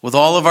 With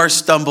all of our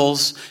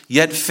stumbles,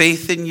 yet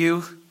faith in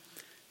you,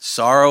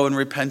 sorrow and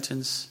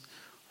repentance,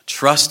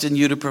 trust in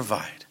you to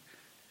provide.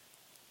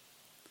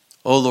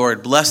 O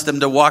Lord, bless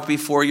them to walk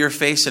before your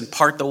face and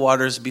part the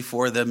waters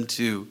before them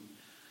too.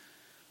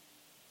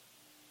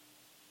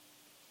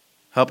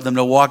 Help them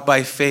to walk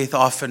by faith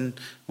often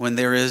when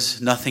there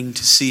is nothing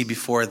to see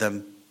before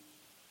them.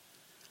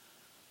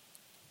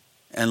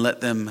 And let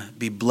them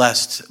be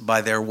blessed by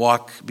their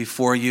walk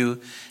before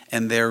you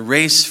and their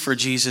race for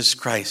Jesus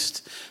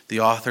Christ, the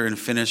author and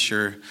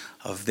finisher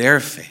of their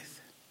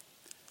faith.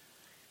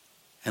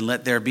 And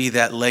let there be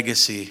that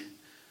legacy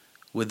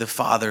with the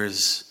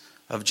fathers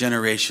of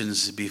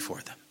generations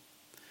before them.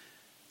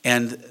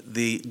 And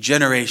the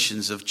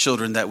generations of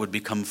children that would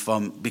become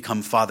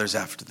fathers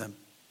after them.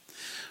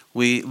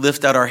 We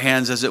lift out our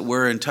hands, as it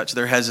were, and touch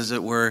their heads, as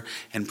it were,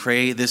 and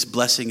pray this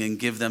blessing and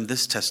give them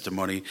this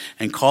testimony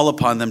and call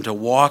upon them to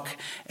walk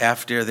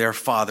after their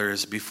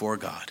fathers before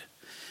God.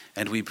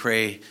 And we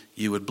pray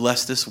you would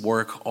bless this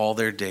work all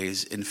their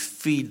days and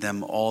feed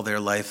them all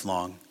their life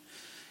long.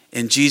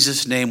 In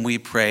Jesus' name we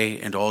pray,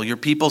 and all your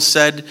people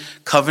said,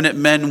 covenant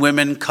men,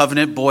 women,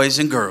 covenant boys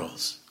and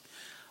girls.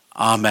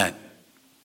 Amen.